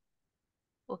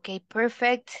 Okay,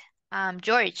 perfect.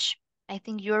 George, I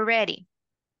think you're ready.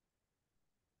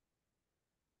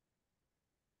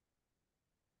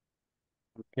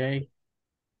 Okay.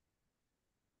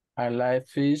 I like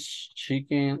fish,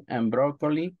 chicken, and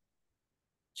broccoli.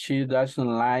 She doesn't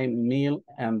like meal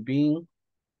and bean.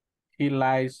 He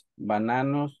likes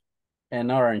bananas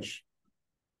and orange.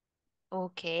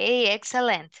 Okay,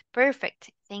 excellent.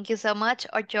 Perfect. Thank you so much,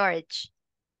 or George.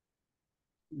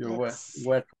 You're Let's.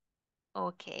 welcome.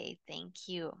 Okay, thank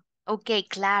you. Okay,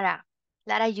 Clara.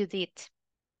 Clara Judith.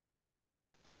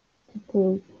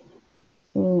 Okay.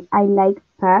 I like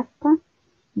pasta,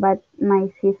 but my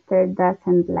sister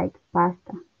doesn't like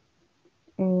pasta.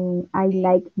 I Okay.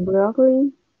 like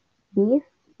broccoli, beef,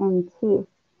 and cheese,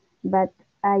 but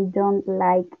I don't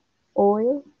like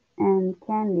oil and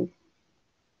candies.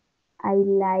 I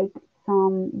like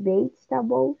some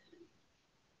vegetables.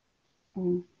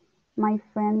 My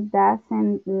friend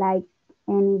doesn't like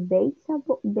any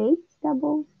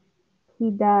vegetables.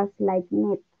 He does like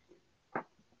meat.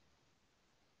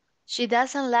 She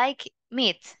doesn't like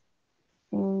meat.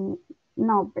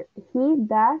 No, but he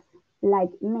does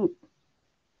like meat.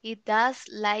 He does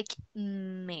like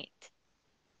meat.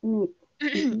 Meat.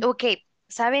 Ok,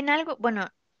 ¿saben algo? Bueno,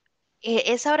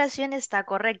 esa oración está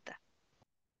correcta,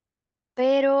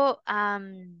 pero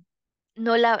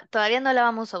todavía no la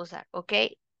vamos a usar, ¿ok?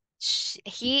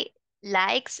 He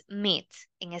likes meat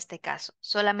en este caso,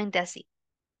 solamente así.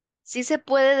 Sí se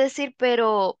puede decir,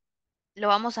 pero lo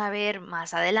vamos a ver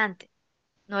más adelante.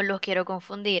 No los quiero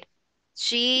confundir.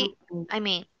 She, I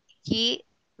mean, he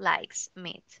likes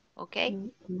meat, ¿ok? He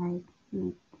likes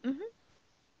meat. Ujú.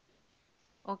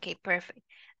 Ok, perfect.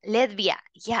 Letvia,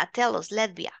 yeah, tell us,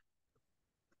 Letvia.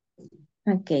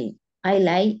 Okay. I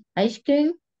like ice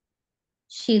cream.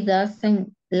 She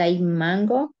doesn't like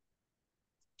mango.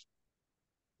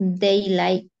 They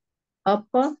like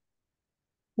apple.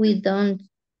 We don't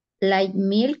like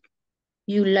milk.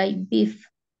 You like beef.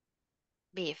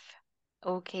 Beef.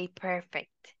 Okay,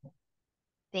 perfect.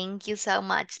 Thank you so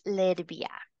much, Letvia.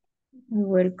 You're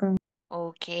welcome.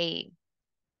 Okay,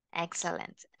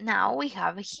 excellent. Now we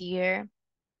have here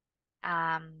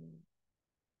um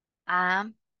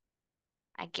um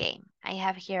a game. I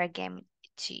have here a game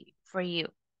for you.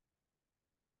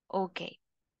 Okay.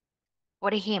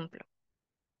 Por ejemplo,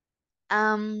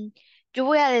 yo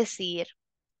voy a decir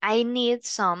I need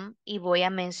some y voy a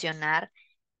mencionar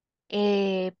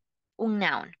un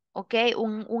noun, ¿ok?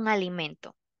 Un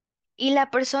alimento. Y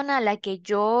la persona a la que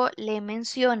yo le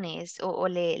mencione o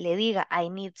le diga I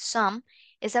need some,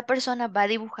 esa persona va a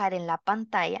dibujar en la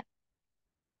pantalla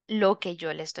lo que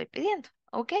yo le estoy pidiendo,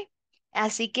 ¿ok?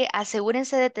 Así que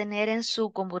asegúrense de tener en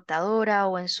su computadora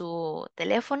o en su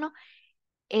teléfono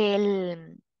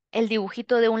el, el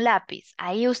dibujito de un lápiz.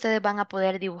 Ahí ustedes van a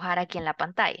poder dibujar aquí en la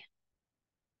pantalla.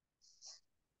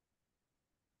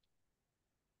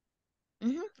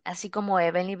 Ujú, así como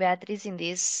Evelyn y Beatriz in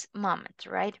this moment,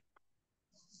 right?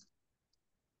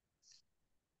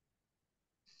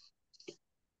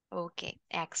 Okay,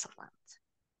 excellent.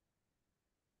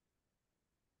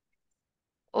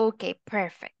 Okay,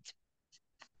 perfect.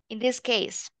 In this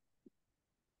case,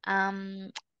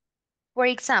 for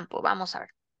example, vamos a ver.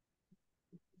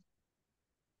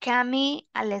 Camila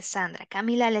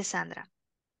Alessandra.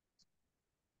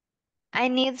 I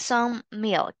need some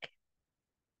milk.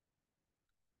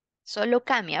 Solo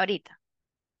Cami ahorita.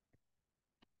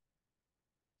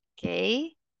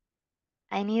 Okay.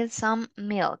 I need some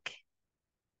milk.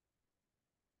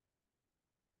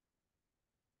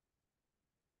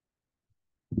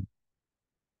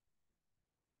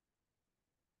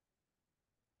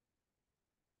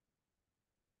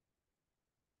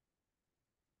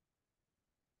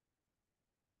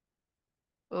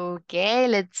 Okay,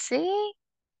 let's see.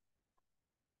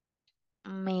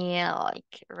 Milk,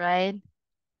 right?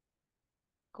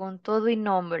 Con todo y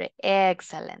nombre.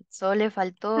 Excellent. Solo le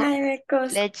faltó Ay,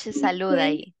 becos. leche salud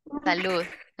ahí. Salud.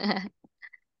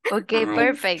 Okay, Ay,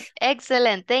 perfect.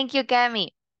 Excellent. Thank you,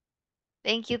 Cami.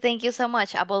 Thank you so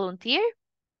much. A volunteer.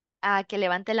 A que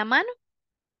levante la mano.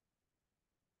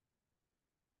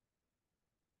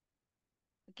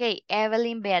 Okay,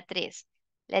 Evelyn Beatriz.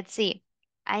 Let's see.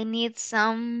 I need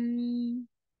some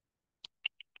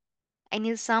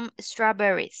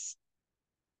strawberries.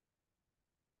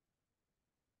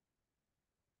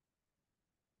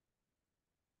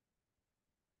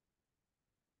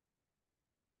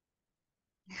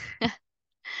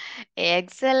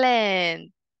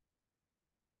 Excellent.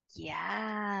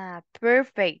 Yeah,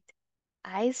 perfect.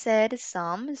 I said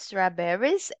some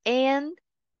strawberries and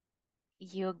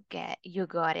you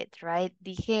got it, right?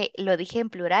 Lo dije en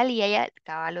plural y ella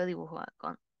acaba lo dibujó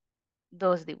con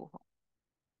dos dibujos.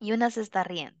 Y una se está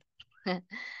riendo.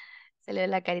 Se le ve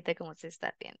la carita como se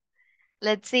está riendo.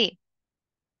 Let's see.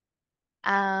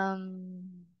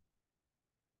 Um,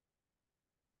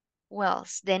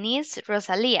 Wells, Denise,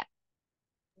 Rosalía.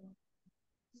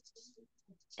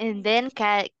 And then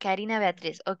Karina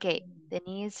Beatriz. Okay,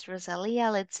 Denise,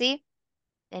 Rosalía, let's see.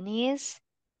 Denise,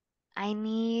 I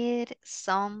need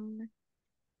some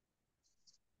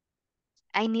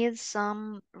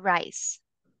rice.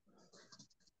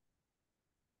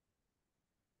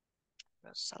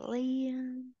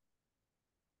 Rosalía.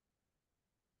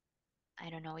 I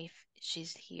don't know if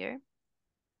she's here.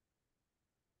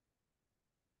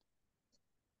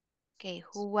 Okay,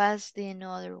 who was the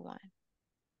another one?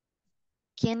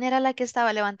 ¿Quién era la que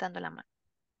estaba levantando la mano?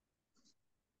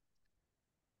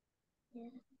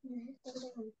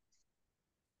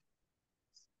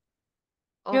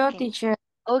 Yo, Okay. teacher.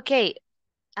 Okay.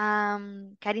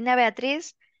 Karina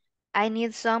Beatriz, I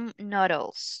need some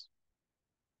noodles.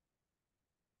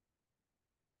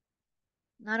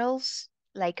 Noodles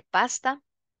like pasta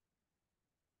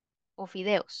o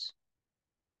fideos.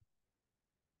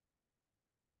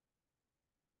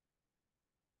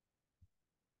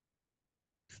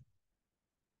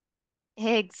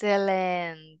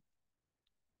 Excellent.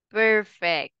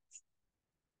 Perfect.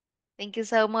 Thank you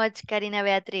so much, Karina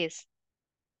Beatriz.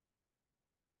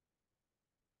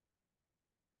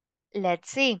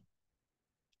 Let's see.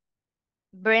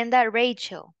 Brenda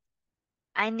Rachel,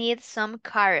 I need some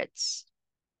carrots.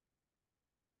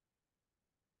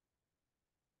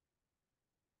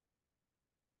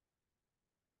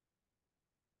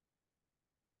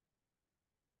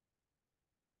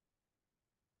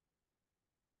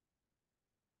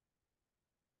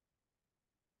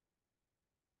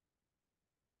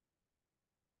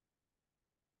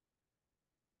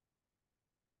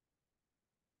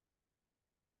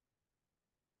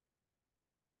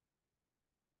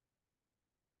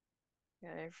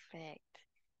 Perfect.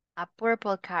 A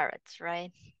purple carrots,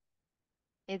 right?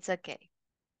 It's okay.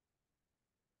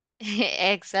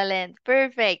 Excellent.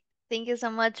 Perfect. Thank you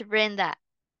so much, Brenda.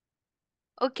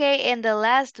 Okay, and the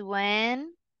last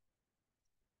one.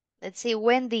 Let's see,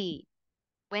 Wendy.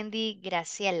 Wendy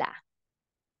Graciela.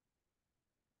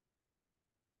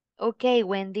 Okay,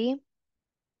 Wendy.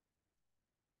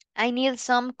 I need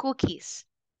some cookies.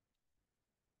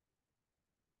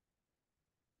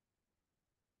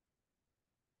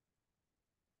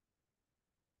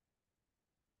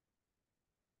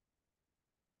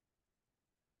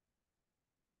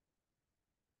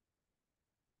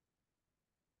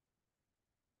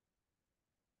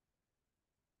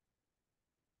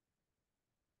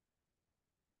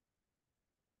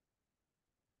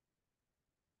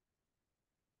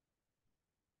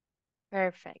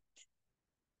 Perfect.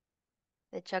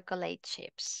 The chocolate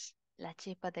chips. La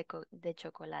chispa de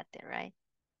chocolate, right?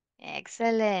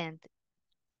 Excellent.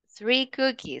 3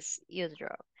 cookies you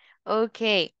draw.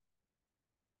 Okay.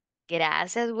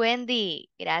 Gracias, Wendy.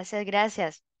 Gracias,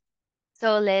 gracias.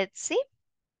 So let's see.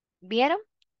 ¿Vieron?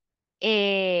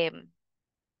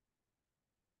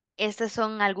 Estos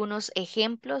son algunos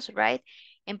ejemplos, right?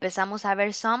 Empezamos a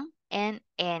ver some and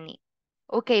any.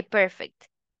 Okay, perfect.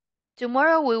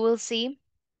 Tomorrow we will see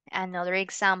another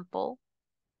example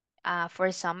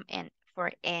for some and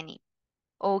for any.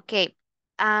 Okay.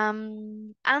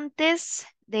 Antes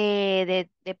de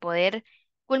poder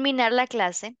culminar la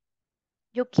clase,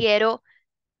 yo quiero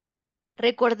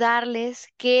recordarles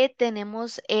que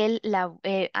tenemos el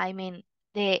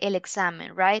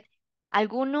examen, right?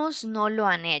 Algunos no lo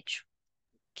han hecho.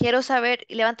 Quiero saber,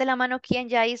 levante la mano quién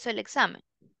ya hizo el examen.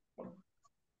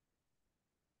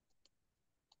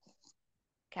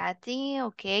 Katy,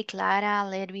 ok, Clara,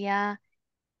 Lervia,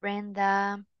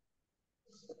 Brenda,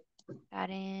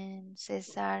 Karen,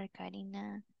 César,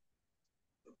 Karina.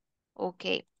 Ok,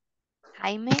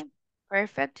 Jaime,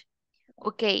 perfect.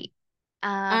 Ok,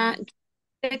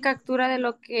 De captura de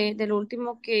de lo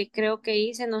último que creo que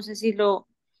hice, no sé si no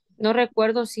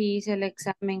recuerdo si hice el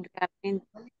examen realmente.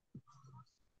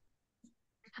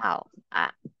 how?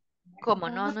 ¿Cómo?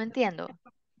 No entiendo.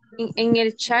 En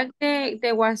el chat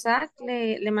de WhatsApp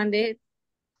le mandé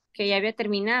que ya había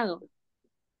terminado.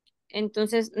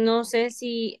 Entonces, no sé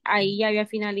si ahí ya había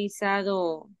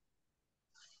finalizado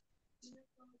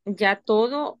ya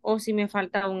todo o si me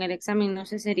falta aún el examen. No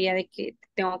sé, sería de que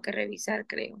tengo que revisar,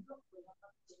 creo.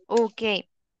 Ok,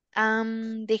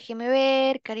 déjeme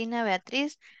ver, Karina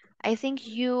Beatriz. I think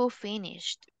you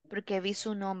finished, porque vi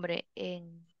su nombre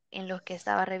en los que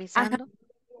estaba Ajá. revisando.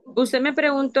 Usted me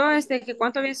preguntó que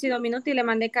cuánto había sido minuto y le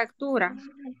mandé captura.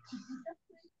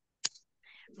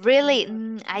 Really,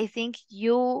 I think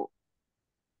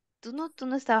tú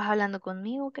no estabas hablando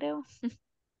conmigo, creo.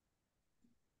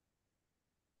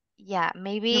 Yeah,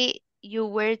 maybe you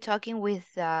were talking with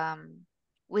some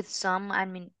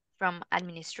from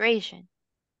administration.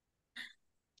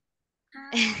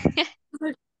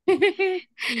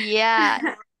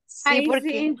 Yeah, sí, I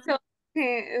porque think so,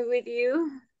 with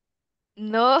you.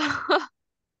 no,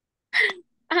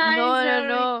 Ay, sorry.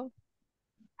 no.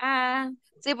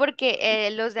 Sí, porque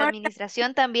los de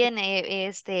administración también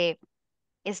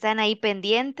están ahí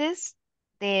pendientes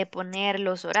de poner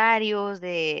los horarios,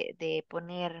 de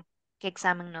poner qué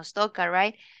examen nos toca,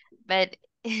 right? But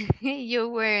you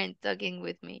weren't talking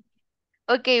with me.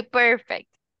 Okay, perfect.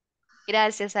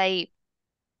 Gracias ahí.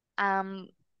 Am,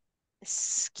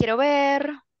 quiero ver.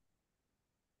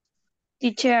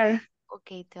 Teacher,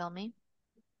 Okay, tell me.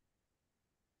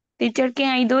 teacher,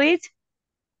 can I do it?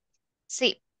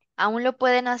 Sí, aún lo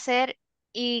pueden hacer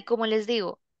Y como les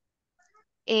digo,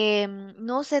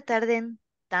 no se tarden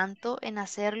tanto en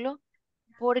hacerlo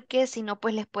porque si no,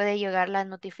 pues les puede llegar la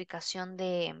notificación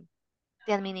de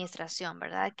administración,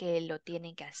 ¿verdad? Que lo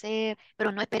tienen que hacer,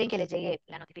 pero no esperen que les llegue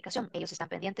la notificación. Ellos están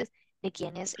pendientes de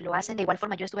quienes lo hacen. De igual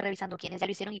forma, yo estuve revisando quienes ya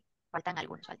lo hicieron y faltan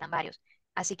algunos, faltan varios.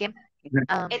 Así que no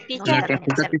se Una tarden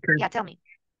en consulta, hacerlo. teacher. Yeah, tell me.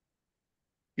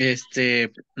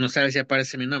 No sabe si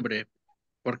aparece mi nombre,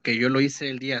 porque yo lo hice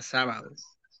el día sábado,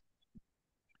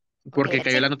 Okay, porque let's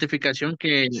cayó see. la notificación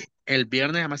que el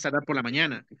viernes a más tardar por la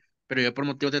mañana, pero yo por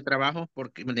motivos de trabajo,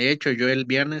 porque de hecho yo el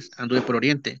viernes anduve por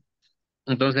Oriente,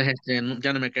 entonces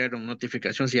ya no me cayeron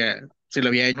notificación si lo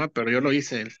había hecho, no, pero yo lo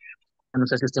hice. No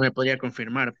sé si usted me podría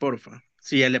confirmar, porfa,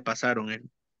 si ya le pasaron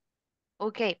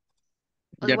Ok,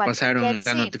 ya Oswaldo, pasaron let's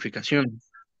la see. notificación,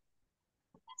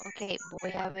 Ok,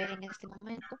 voy a ver en este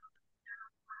momento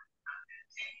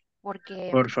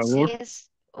porque por sí favor.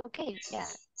 es, ok, ya,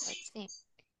 let's see.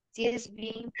 Sí es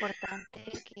bien importante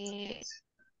que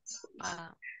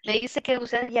me dice que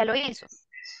usted ya lo hizo.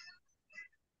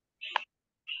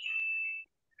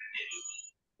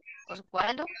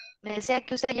 Oswaldo, me decía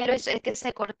que usted ya lo hizo, es que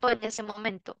se cortó en ese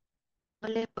momento. No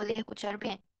le podía escuchar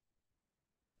bien.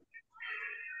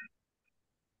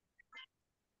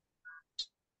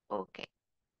 Ok.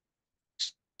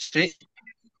 Sí,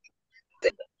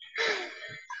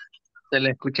 se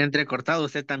le escucha entrecortado,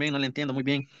 usted también no le entiendo muy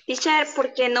bien. Teacher,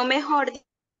 ¿por qué no mejor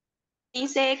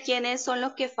dice quiénes son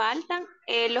los que faltan,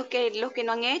 los que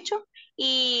no han hecho?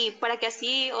 Y para que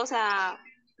así, o sea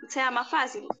más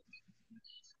fácil.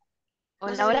 No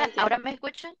Hola, sé si me hola, ¿ahora entiende. me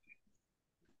escuchan?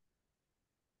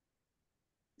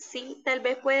 Sí, tal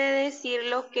vez puede decir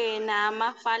los que nada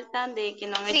más faltan de que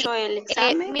no han Sí, hecho el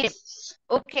examen. mire,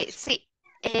 ok, sí.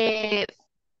 Eh,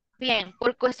 bien,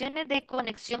 por cuestiones de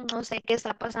conexión, no sé qué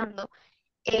está pasando.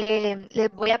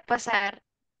 Les voy a pasar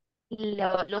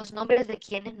los nombres de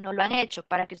quienes no lo han hecho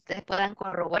para que ustedes puedan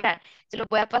corroborar. Se los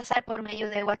voy a pasar por medio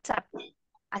de WhatsApp.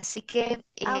 Así que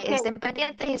Ok. estén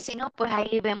pendientes y si no, pues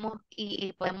ahí vemos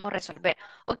y podemos resolver.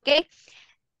 Ok,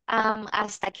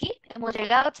 hasta aquí hemos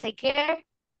llegado. Take care.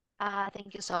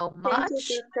 Thank you so Thank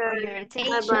you, much for your teacher.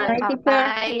 Bye attention. bye. Bye, Bye teacher.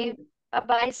 bye. Bye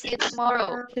bye. See you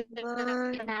tomorrow. Bye.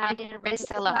 Good night and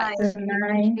rest a lot. Bye. Good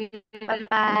night. Bye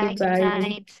bye. Good Goodbye.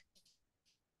 night.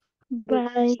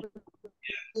 Bye.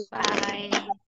 Bye.